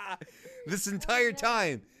 This entire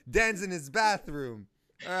time, Dan's in his bathroom.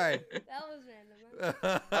 All right. That was random.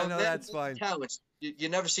 I know that's fine. You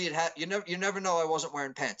never see it. You never know I wasn't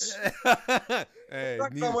wearing pants. Hey, For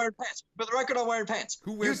the record, I'm wearing pants.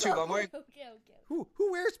 Who wears YouTube? I'm wearing. Okay.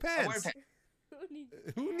 Who wears pants? I'm wearing pants.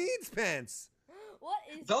 Who needs pants? What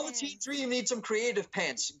is Velveteen pants? Dream needs some creative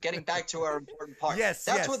pants. Getting back to our important part. Yes,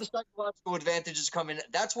 That's yes. where the psychological advantages come in.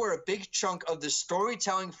 That's where a big chunk of the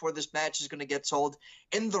storytelling for this match is going to get told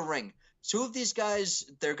in the ring. Two of these guys,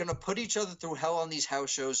 they're going to put each other through hell on these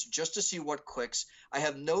house shows just to see what clicks. I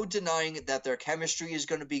have no denying that their chemistry is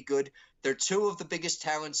going to be good. They're two of the biggest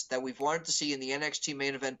talents that we've wanted to see in the NXT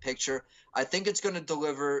main event picture. I think it's going to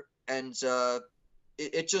deliver, and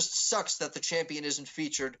it just sucks that the champion isn't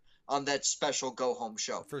featured on that special go-home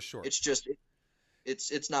show. For sure. It's just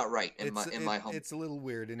it's not right in my home. It's a little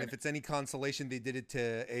weird, and if it's any consolation, they did it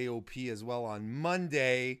to AOP as well on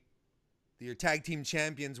Monday. Your tag team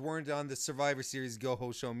champions weren't on the Survivor Series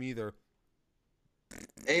Go-Ho show either.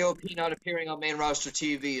 AOP not appearing on main roster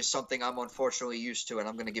TV is something I'm unfortunately used to, and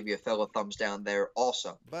I'm going to give you a fellow thumbs down there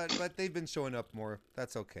also. But they've been showing up more.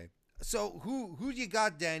 That's okay. So who do you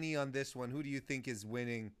got, Danny, on this one? Who do you think is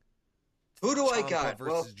winning? Who do I Ciampa got?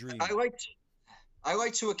 Well, versus Dream. I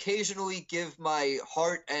like to occasionally give my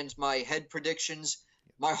heart and my head predictions.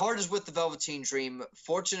 My heart is with the Velveteen Dream.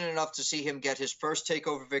 Fortunate enough to see him get his first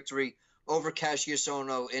takeover victory over Cassius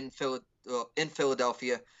Ohno in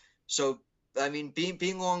Philadelphia. So, I mean,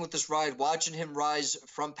 being along with this ride, watching him rise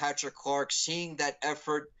from Patrick Clark, seeing that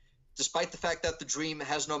effort, despite the fact that the Dream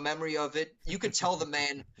has no memory of it, you could tell the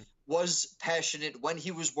man was passionate when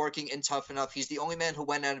he was working in Tough Enough. He's the only man who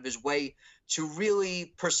went out of his way to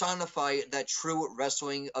really personify that true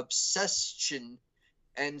wrestling obsession.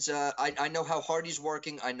 And I know how hard he's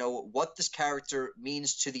working. I know what this character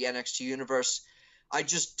means to the NXT universe. I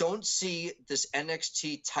just don't see this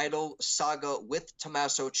NXT title saga with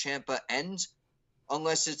Tommaso Ciampa end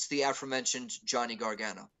unless it's the aforementioned Johnny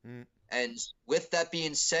Gargano. And with that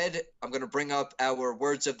being said, I'm going to bring up our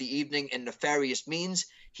words of the evening in nefarious means.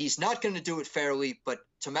 He's not going to do it fairly, but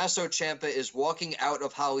Tommaso Ciampa is walking out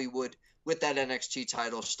of Hollywood with that NXT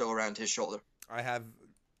title still around his shoulder. I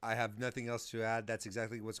have nothing else to add. That's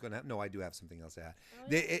exactly what's going to happen. No, I do have something else to add.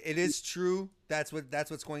 It is true. That's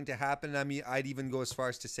what's going to happen. I mean, I'd even go as far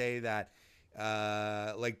as to say that,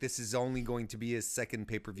 this is only going to be his second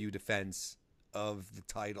pay-per-view defense of the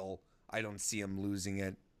title. I don't see him losing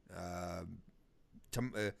it.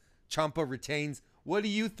 Ciampa retains. What do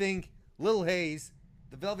you think, Lil Hayes,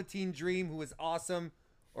 the Velveteen Dream, who is awesome,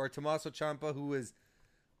 or Tommaso Ciampa, who is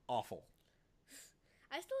awful?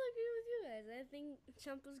 I still agree with you guys. I think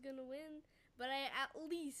Ciampa's gonna win, but I at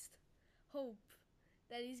least hope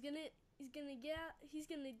that he's gonna get out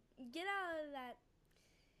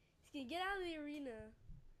of the arena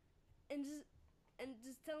and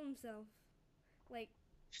just tell himself, like,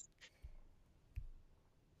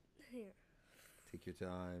 here. Take your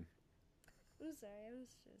time. I'm sorry, I'm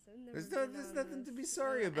stressed. There's nothing to be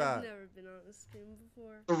sorry about. I've never been on a screen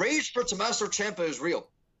before. The rage for Tommaso Ciampa is real.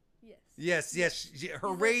 Yes. Yes.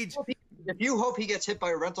 Her rage. If you hope he gets hit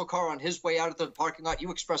by a rental car on his way out of the parking lot,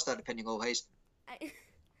 you express that opinion, Lil Hayes. I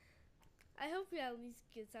hope he at least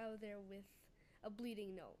gets out of there with a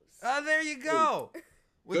bleeding nose. Oh, there you go.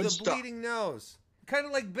 With Good a stuff. bleeding nose. Kind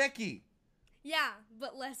of like Becky. Yeah,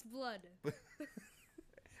 but less blood. And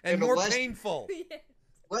And more less- painful. Yeah.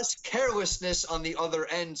 Less carelessness on the other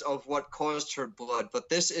end of what caused her blood, but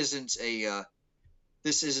this isn't a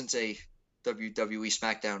WWE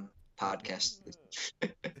SmackDown podcast.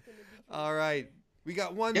 All right. We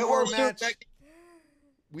got one Yeah, more well, match. Becky-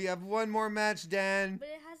 We have one more match, Dan. But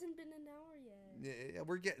it hasn't been an hour yet. Yeah,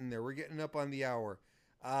 we're getting there. We're getting up on the hour.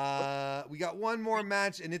 We got one more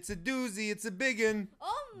match, and it's a doozy. It's a biggin.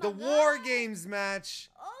 Oh my The God. War Games match.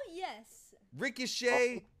 Oh yes.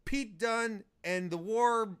 Ricochet, Pete Dunne, and the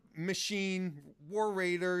War Machine, War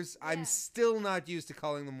Raiders. Yeah. I'm still not used to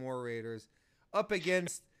calling them War Raiders. Up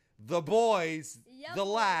against the boys, Yeah, the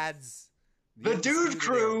boys. lads. The Dude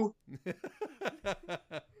Crew.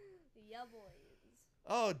 Yeah, boys.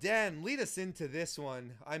 Oh, Dan, lead us into this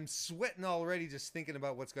one. I'm sweating already just thinking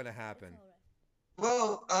about what's going to happen. It's all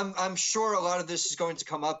right. Well, I'm sure a lot of this is going to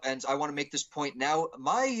come up, and I want to make this point now.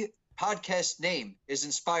 My podcast name is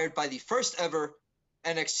inspired by the first ever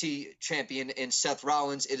NXT champion in Seth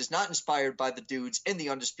Rollins. It is not inspired by the dudes in the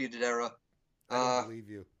Undisputed Era. I don't believe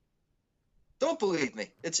you. Don't believe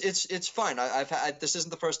me. It's fine. I've had this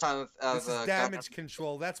isn't the first time I've This is damage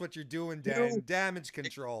control. That's what you're doing, Dan. Damage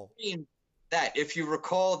control. gotten that. If you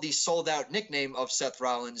recall the sold out nickname of Seth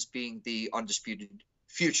Rollins being the Undisputed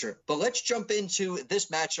Future. But let's jump into this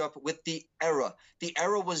matchup with the Era. The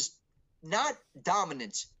Era was not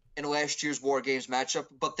dominant in last year's War Games matchup,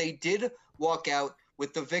 but they did walk out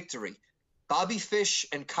with the victory. Bobby Fish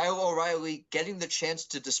and Kyle O'Reilly getting the chance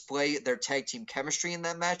to display their tag team chemistry in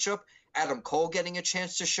that matchup, Adam Cole getting a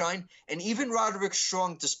chance to shine, and even Roderick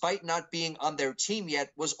Strong, despite not being on their team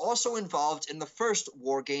yet, was also involved in the first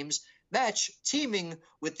War Games match, teaming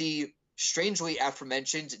with the strangely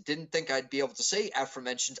aforementioned, didn't think I'd be able to say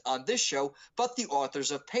aforementioned on this show, but the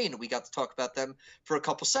Authors of Pain. We got to talk about them for a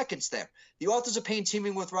couple seconds there. The Authors of Pain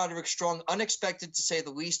teaming with Roderick Strong, unexpected to say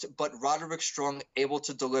the least, but Roderick Strong able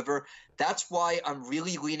to deliver. That's why I'm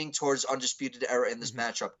really leaning towards Undisputed Era in this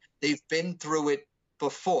matchup. They've been through it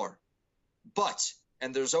before. But,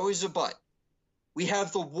 and there's always a but, we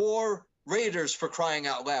have the War Raiders, for crying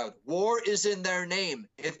out loud. War is in their name.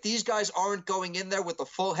 If these guys aren't going in there with a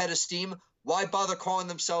full head of steam, why bother calling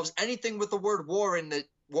themselves anything with the word war in it,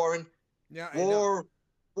 Warren? Yeah, Warren.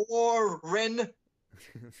 Warren.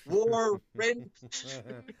 Very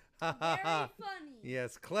funny.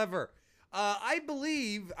 Yes, clever. I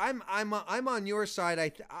believe I'm on your side.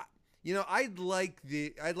 I'd like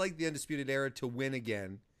the Undisputed Era to win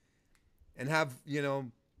again, and have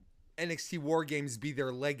NXT War Games be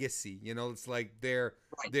their legacy. It's like they're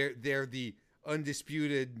the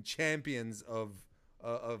undisputed champions of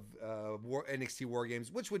NXT War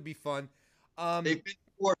Games, which would be fun. They've been to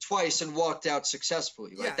war twice and walked out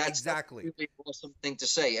successfully. Like, yeah, that's exactly. That's a really awesome thing to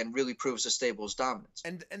say, and really proves the stable's dominance.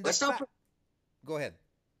 And go ahead.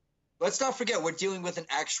 Let's not forget we're dealing with an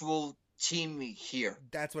actual team here.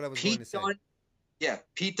 That's what I was going to say. Yeah,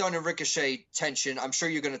 Pete Dunne and Ricochet tension. I'm sure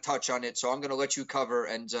you're going to touch on it, so I'm going to let you cover.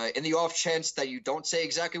 And in the off chance that you don't say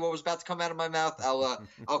exactly what was about to come out of my mouth,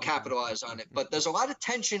 I'll capitalize on it. But there's a lot of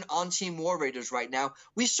tension on Team War Raiders right now.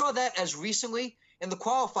 We saw that as recently in the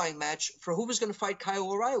qualifying match for who was going to fight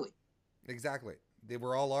Kyle O'Reilly. Exactly. They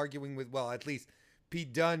were all arguing with, well, at least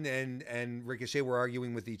Pete Dunne and Ricochet were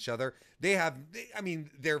arguing with each other.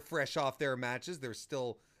 They're fresh off their matches. There's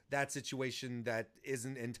still that situation that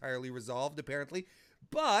isn't entirely resolved, apparently.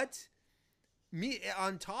 But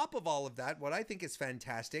on top of all of that, what I think is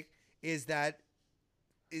fantastic is that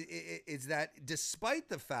despite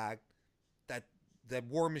the fact that the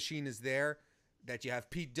War Machine is there, that you have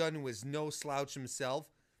Pete Dunne, who is no slouch himself,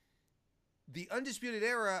 the Undisputed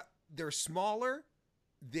Era, they're smaller.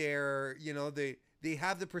 They're, they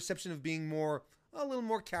have the perception of being a little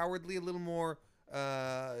more cowardly, a little more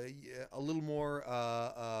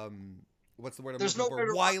what's the word I'm looking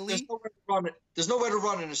for? Wily. There's nowhere to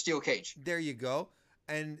run in a steel cage. There you go.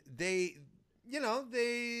 And they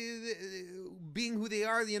being who they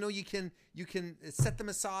are, you can set them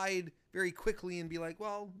aside very quickly and be like,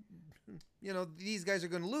 well, these guys are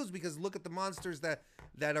going to lose because look at the monsters that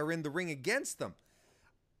are in the ring against them.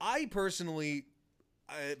 I personally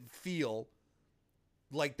feel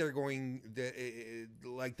like they're going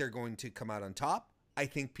to come out on top. I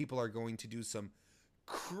think people are going to do some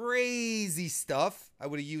crazy stuff. I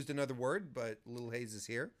would have used another word, but Little Hayes is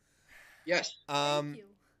here. Yes. Thank you.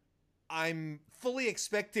 I'm fully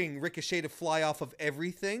expecting Ricochet to fly off of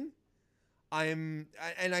everything. And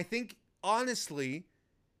I think honestly,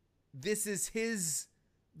 this is his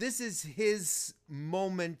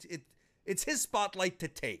moment. It's his spotlight to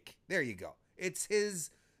take. There you go. It's his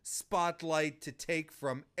spotlight to take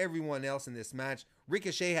from everyone else in this match.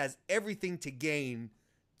 Ricochet has everything to gain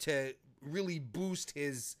to really boost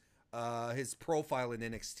his profile in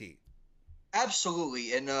NXT.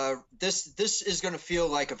 Absolutely, and this is going to feel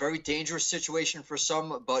like a very dangerous situation for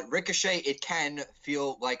some, but Ricochet, it can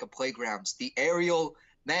feel like a playground. The aerial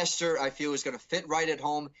master, I feel, is going to fit right at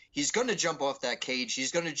home. He's going to jump off that cage.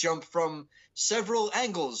 He's going to jump from several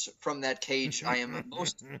angles from that cage. I am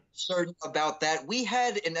most certain about that. We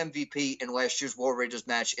had an MVP in last year's War Raiders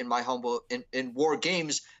match in my humble in War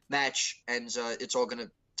Games match, and it's all going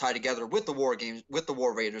to tie together with the War Games, with the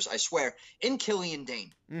War Raiders, I swear, in Killian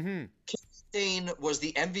Dane. Mm-hmm. Dane was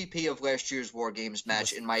the MVP of last year's War Games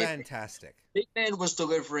match, in my opinion. Fantastic. Big Man was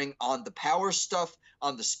delivering on the power stuff,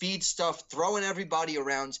 on the speed stuff, throwing everybody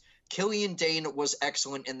around. Killian Dane was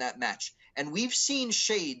excellent in that match. And we've seen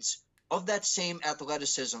shades of that same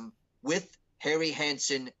athleticism with Harry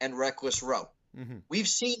Hansen and Reckless Rowe. Mm-hmm. We've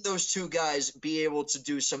seen those two guys be able to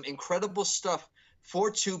do some incredible stuff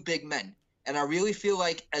for two big men. And I really feel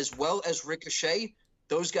like, as well as Ricochet,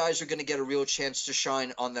 those guys are going to get a real chance to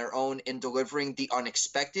shine on their own in delivering the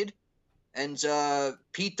unexpected. And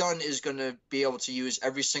Pete Dunne is going to be able to use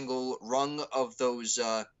every single rung of those,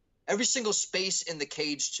 every single space in the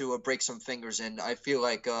cage to break some fingers in. I feel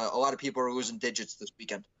like a lot of people are losing digits this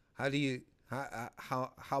weekend.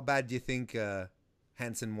 How bad do you think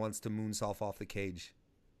Hansen wants to moonsault off the cage?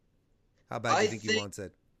 How bad do you think he wants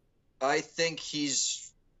it? I think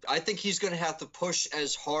he's I think he's going to have to push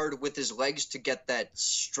as hard with his legs to get that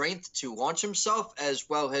strength to launch himself, as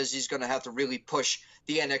well as he's going to have to really push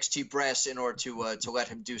the NXT brass in order to let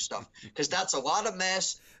him do stuff. Because that's a lot of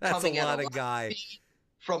mass That's coming a at lot a of lot guy. of speed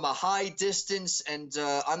from a high distance, and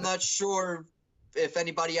I'm not sure if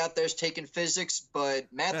anybody out there is taking physics, but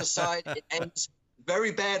math aside, it ends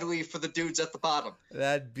very badly for the dudes at the bottom.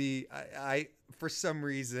 That'd be I for some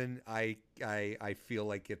reason I feel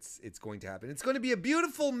like it's going to happen. It's going to be a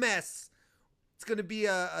beautiful mess. It's going to be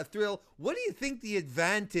a thrill. What do you think the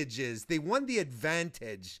advantage is? They won the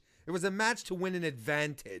advantage. It was a match to win an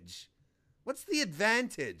advantage. What's the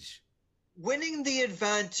advantage? Winning the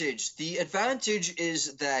advantage. The advantage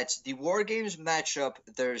is that the War Games matchup,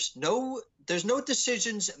 there's no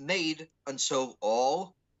decisions made until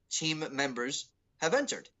all team members have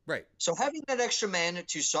entered. Right. So having that extra man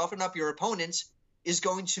to soften up your opponents is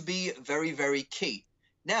going to be very, very key.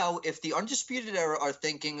 Now, if the Undisputed Era are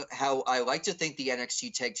thinking how I like to think the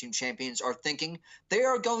NXT Tag Team Champions are thinking, they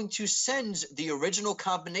are going to send the original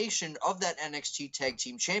combination of that NXT Tag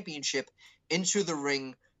Team Championship into the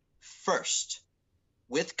ring first.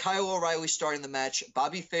 With Kyle O'Reilly starting the match,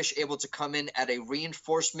 Bobby Fish able to come in at a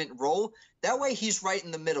reinforcement role. That way he's right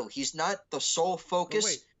in the middle. He's not the sole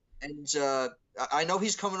focus. And I know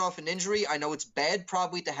he's coming off an injury. I know it's bad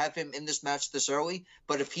probably to have him in this match this early,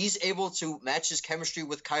 but if he's able to match his chemistry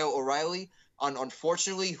with Kyle O'Reilly on,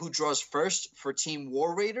 unfortunately, who draws first for Team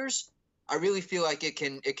War Raiders, I really feel like it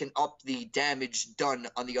can up the damage done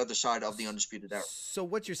on the other side of the Undisputed Era. So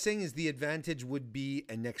what you're saying is the advantage would be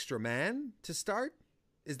an extra man to start?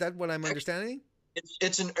 Is that what I'm understanding?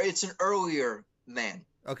 It's an earlier man.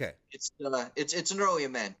 Okay. It's an earlier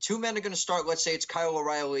man. Two men are going to start. Let's say it's Kyle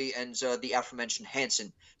O'Reilly and the aforementioned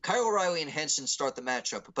Hanson. Kyle O'Reilly and Hanson start the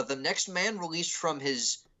matchup, but the next man released from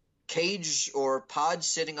his cage or pod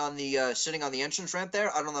sitting on the entrance ramp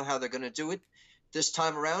there. I don't know how they're going to do it this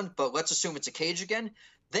time around, but let's assume it's a cage again.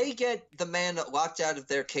 They get the man locked out of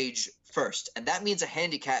their cage first, and that means a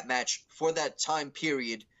handicap match for that time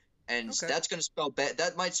period. And that's going to spell bad.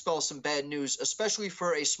 That might spell some bad news, especially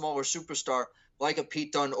for a smaller superstar like a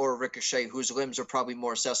Pete Dunne or a Ricochet, whose limbs are probably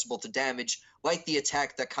more accessible to damage, like the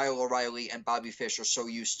attack that Kyle O'Reilly and Bobby Fish are so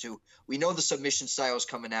used to. We know the submission style is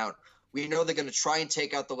coming out. We know they're going to try and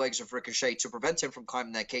take out the legs of Ricochet to prevent him from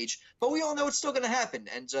climbing that cage, but we all know it's still going to happen,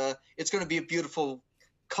 and it's going to be a beautiful,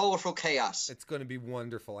 colorful chaos. It's going to be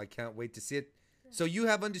wonderful. I can't wait to see it. So you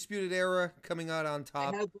have Undisputed Era coming out on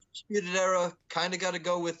top. I have Undisputed Era. Kind of got to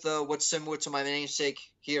go with what's similar to my namesake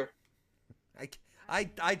here.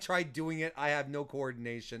 I tried doing it. I have no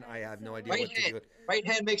coordination. I have no idea what to do. Right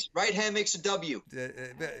hand makes a W.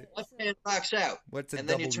 Left hand knocks out. What's a and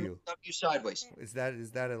W? Then you turn the W sideways. Is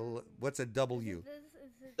that a what's a W?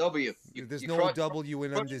 W. There's no W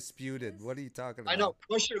in Undisputed. What are you talking about? I know.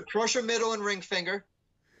 Crush your middle and ring finger.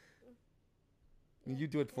 You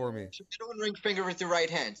do it for me. Crush your middle and ring finger with your right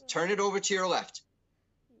hand. Turn it over to your left.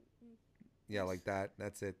 Yeah, like that.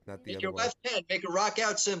 That's it. Not the Make other your way. left hand. Make a rock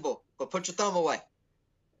out symbol, but put your thumb away.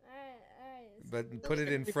 But put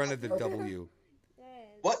it in front of the W.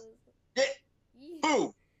 What? Yeah.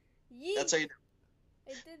 Boom. That's how you do.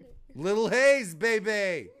 I did it. Little Hayes,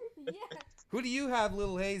 baby. Yeah. Who do you have,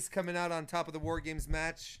 Little Hayes, coming out on top of the War Games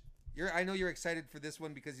match? I know you're excited for this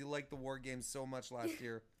one because you liked the War Games so much last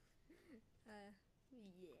year. Yeah.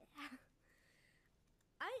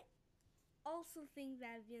 I also think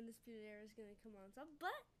that the Undisputed Era is going to come on top, but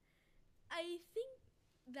I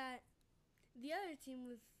think that the other team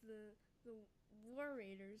with the War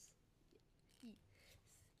Raiders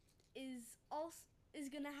is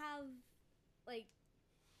going to have, like,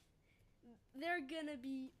 they're going to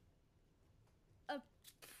be a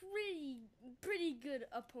pretty good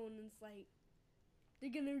opponents. Like, they're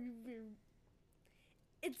going to be,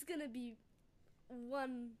 it's going to be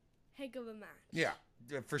one heck of a match. Yeah,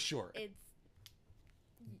 for sure. It's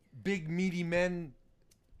big meaty men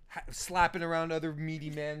slapping around other meaty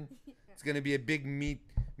men. It's going to be a big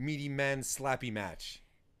meaty man slappy match.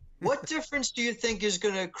 What difference do you think is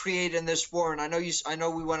going to create in this war? And I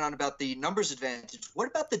know we went on about the numbers advantage. What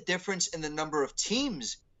about the difference in the number of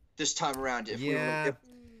teams this time around? If we look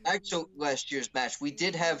back to last year's match, we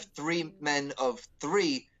did have 3 men of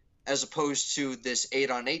 3 as opposed to this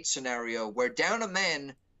 8-on-8 scenario where down a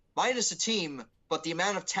man minus a team, but the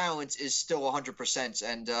amount of talent is still 100%.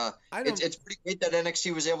 And it's pretty great that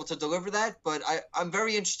NXT was able to deliver that, but I'm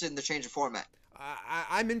very interested in the change of format.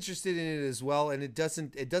 I'm interested in it as well, and it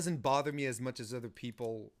doesn't bother me as much as other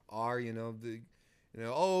people are. It's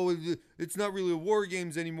not really War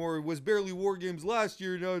Games anymore. It was barely War Games last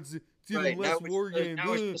year. Now It's even Right, less war games.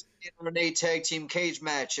 now it's just a Renee tag team cage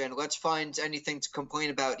match, and let's find anything to complain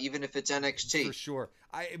about, even if it's NXT. For sure.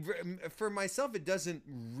 For myself, it doesn't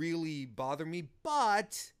really bother me,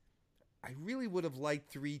 but I really would have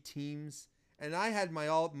liked 3 teams, and I had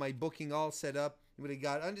my booking all set up. You would have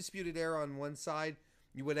got Undisputed Era on one side,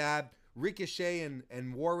 you would have Ricochet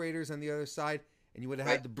and War Raiders on the other side, and you would have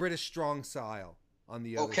had the British Strong Style on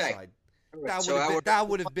the other side. Right. That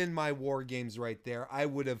would have been my War Games right there. I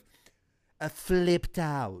would have flipped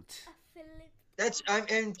out.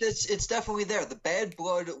 It's definitely there. The Bad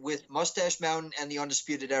Blood with Mustache Mountain and the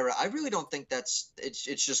Undisputed Era. I really don't think it's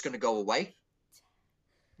just going to go away.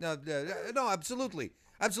 No, absolutely.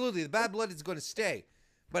 The Bad Blood is going to stay.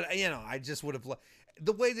 But, I just would have...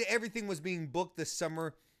 The way that everything was being booked this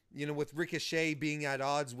summer, with Ricochet being at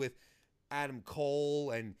odds with Adam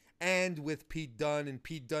Cole and with Pete Dunne, and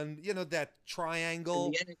Pete Dunne, that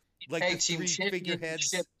triangle, like the 3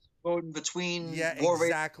 figureheads. Going between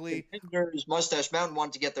exactly. Warriors, Mustache Mountain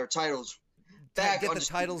wanted to get their titles back. Get the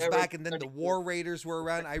titles back, and then the War Raiders were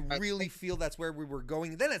around. I really feel that's where we were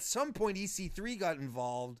going. Then at some point, EC3 got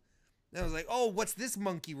involved. And I was like, oh, what's this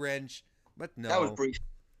monkey wrench? But no. That was brief.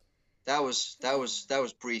 That was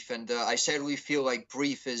brief, and I sadly feel like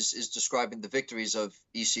brief is describing the victories of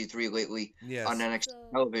EC3 lately on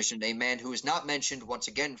NXT television. A man who is not mentioned once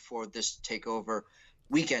again for this takeover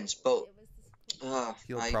weekends, but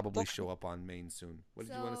he'll probably show up on main soon. What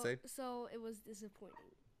did you want to say? So it was disappointing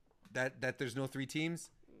that there's no 3 teams.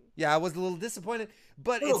 Yeah, I was a little disappointed,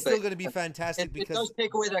 but it's still going to be fantastic because it does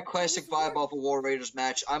take away that classic vibe of a War Raiders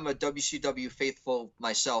match. I'm a WCW faithful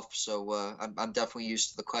myself, so I'm definitely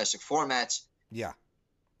used to the classic formats. Yeah,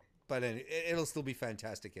 but it'll still be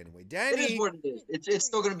fantastic anyway. Danny, it is what it is. It's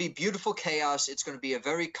still going to be beautiful chaos. It's going to be a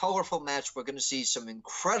very colorful match. We're going to see some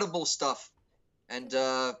incredible stuff, and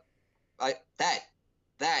that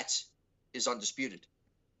is undisputed.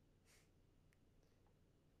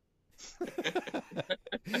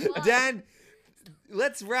 Dan,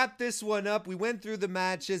 let's wrap this one up. We went through the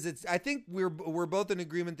matches. I think we're both in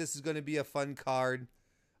agreement this is going to be a fun card.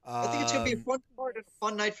 I think it's going to be a fun card and a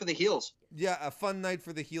fun night for the heels. Yeah, a fun night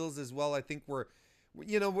for the heels as well. I think the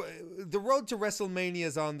road to WrestleMania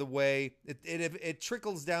is on the way. It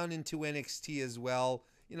trickles down into NXT as well.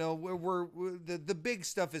 We're the big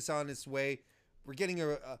stuff is on its way. We're going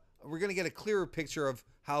to get a clearer picture of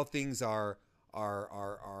how things are.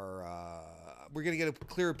 We're going to get a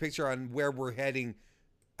clearer picture on where we're heading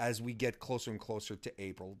as we get closer and closer to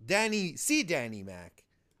April. Danny Mac,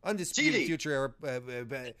 Undisputed Future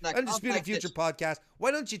podcast.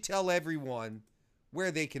 Why don't you tell everyone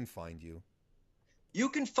where they can find you? You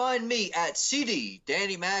can find me at CD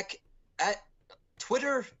Danny Mac at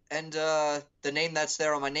Twitter, and the name that's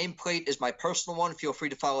there on my nameplate is my personal one. Feel free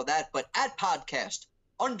to follow that. But at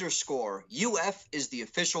podcast_UF is the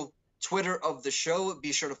official Twitter of the show.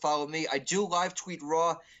 Be sure to follow me. I do live tweet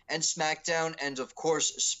Raw and SmackDown, and of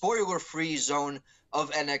course, spoiler-free zone of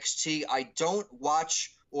NXT. I don't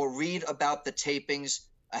watch or read about the tapings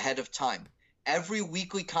ahead of time. Every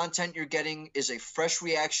weekly content you're getting is a fresh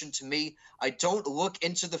reaction to me. I don't look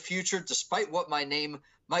into the future, despite what my name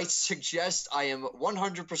might suggest. I am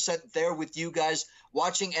 100% there with you guys,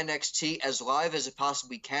 watching NXT as live as it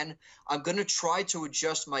possibly can. I'm going to try to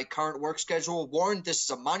adjust my current work schedule. Warren, this is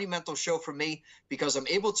a monumental show for me because I'm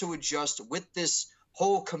able to adjust with this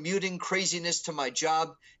whole commuting craziness to my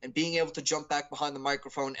job and being able to jump back behind the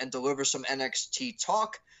microphone and deliver some NXT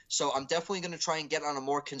talk. So I'm definitely going to try and get on a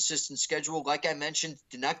more consistent schedule. Like I mentioned,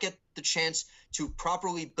 did not get the chance to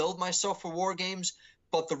properly build myself for War Games,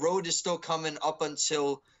 but the road is still coming up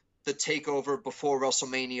until the takeover before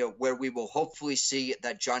WrestleMania, where we will hopefully see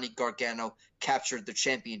that Johnny Gargano captured the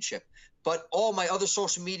championship. But all my other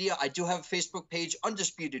social media, I do have a Facebook page,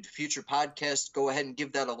 Undisputed Future Podcast. Go ahead and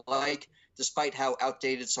give that a like, despite how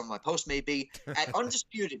outdated some of my posts may be. At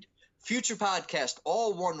Undisputed Future Podcast,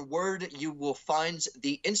 all one word, you will find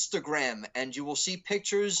the Instagram, and you will see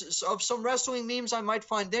pictures of some wrestling memes I might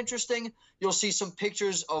find interesting. You'll see some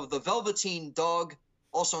pictures of the Velveteen Dog,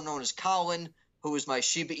 also known as Colin, who is my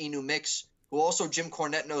Shiba Inu mix, who also Jim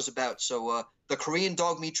Cornette knows about. So the Korean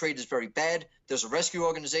dog meat trade is very bad. There's a rescue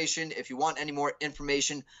organization. If you want any more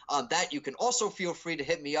information on that, you can also feel free to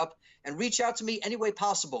hit me up and reach out to me any way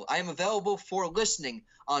possible. I am available for listening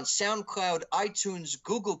on SoundCloud, iTunes,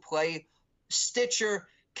 Google Play, Stitcher,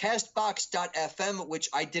 Castbox.fm, which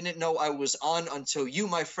I didn't know I was on until you,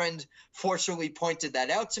 my friend, fortunately pointed that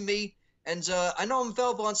out to me. And I know I'm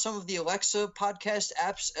available on some of the Alexa podcast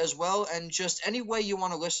apps as well. And just any way you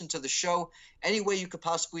want to listen to the show, any way you could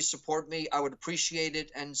possibly support me, I would appreciate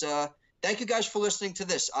it. And thank you guys for listening to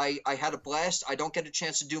this. I had a blast. I don't get a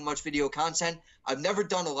chance to do much video content. I've never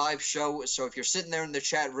done a live show, so if you're sitting there in the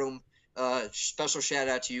chat room, special shout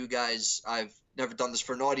out to you guys. I've never done this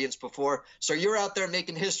for an audience before, so you're out there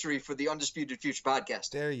making history for the Undisputed Future podcast.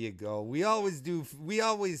 There you go. We always do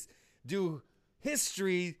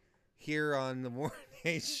history here on the Warren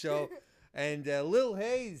Hayes Show. And Lil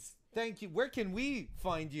Hayes, thank you. Where can we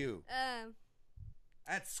find you?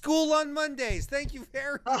 At school on Mondays. Thank you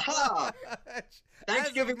very much.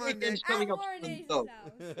 Thanksgiving weekend's coming up soon. Well,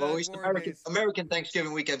 at least American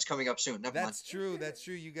Thanksgiving weekend's coming up soon. Never mind. That's true. That's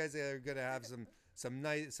true. You guys are gonna have some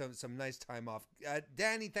nice time off.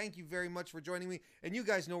 Danny, thank you very much for joining me. And you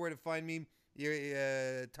guys know where to find me.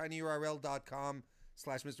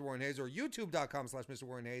 tinyurl.com/Mr. Warren Hayes or youtube.com/Mr.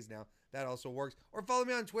 Warren Hayes now. That also works. Or follow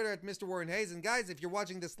me on Twitter at Mr. Warren Hayes. And guys, if you're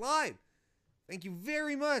watching this live, thank you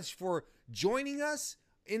very much for joining us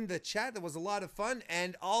in the chat. That was a lot of fun.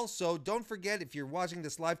 And also, don't forget, if you're watching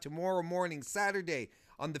this live tomorrow morning, Saturday,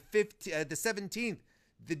 on the 17th,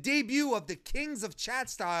 the debut of the Kings of Chat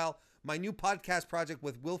Style, my new podcast project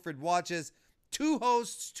with Wilfred Watches. 2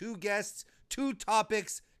 hosts, 2 guests, 2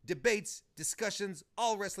 topics, debates, discussions,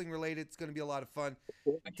 all wrestling related. It's going to be a lot of fun.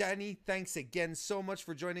 Danny, thanks again so much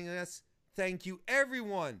for joining us. Thank you,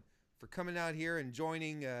 everyone, for coming out here and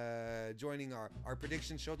joining our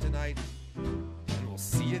prediction show tonight. And we'll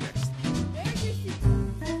see you next time.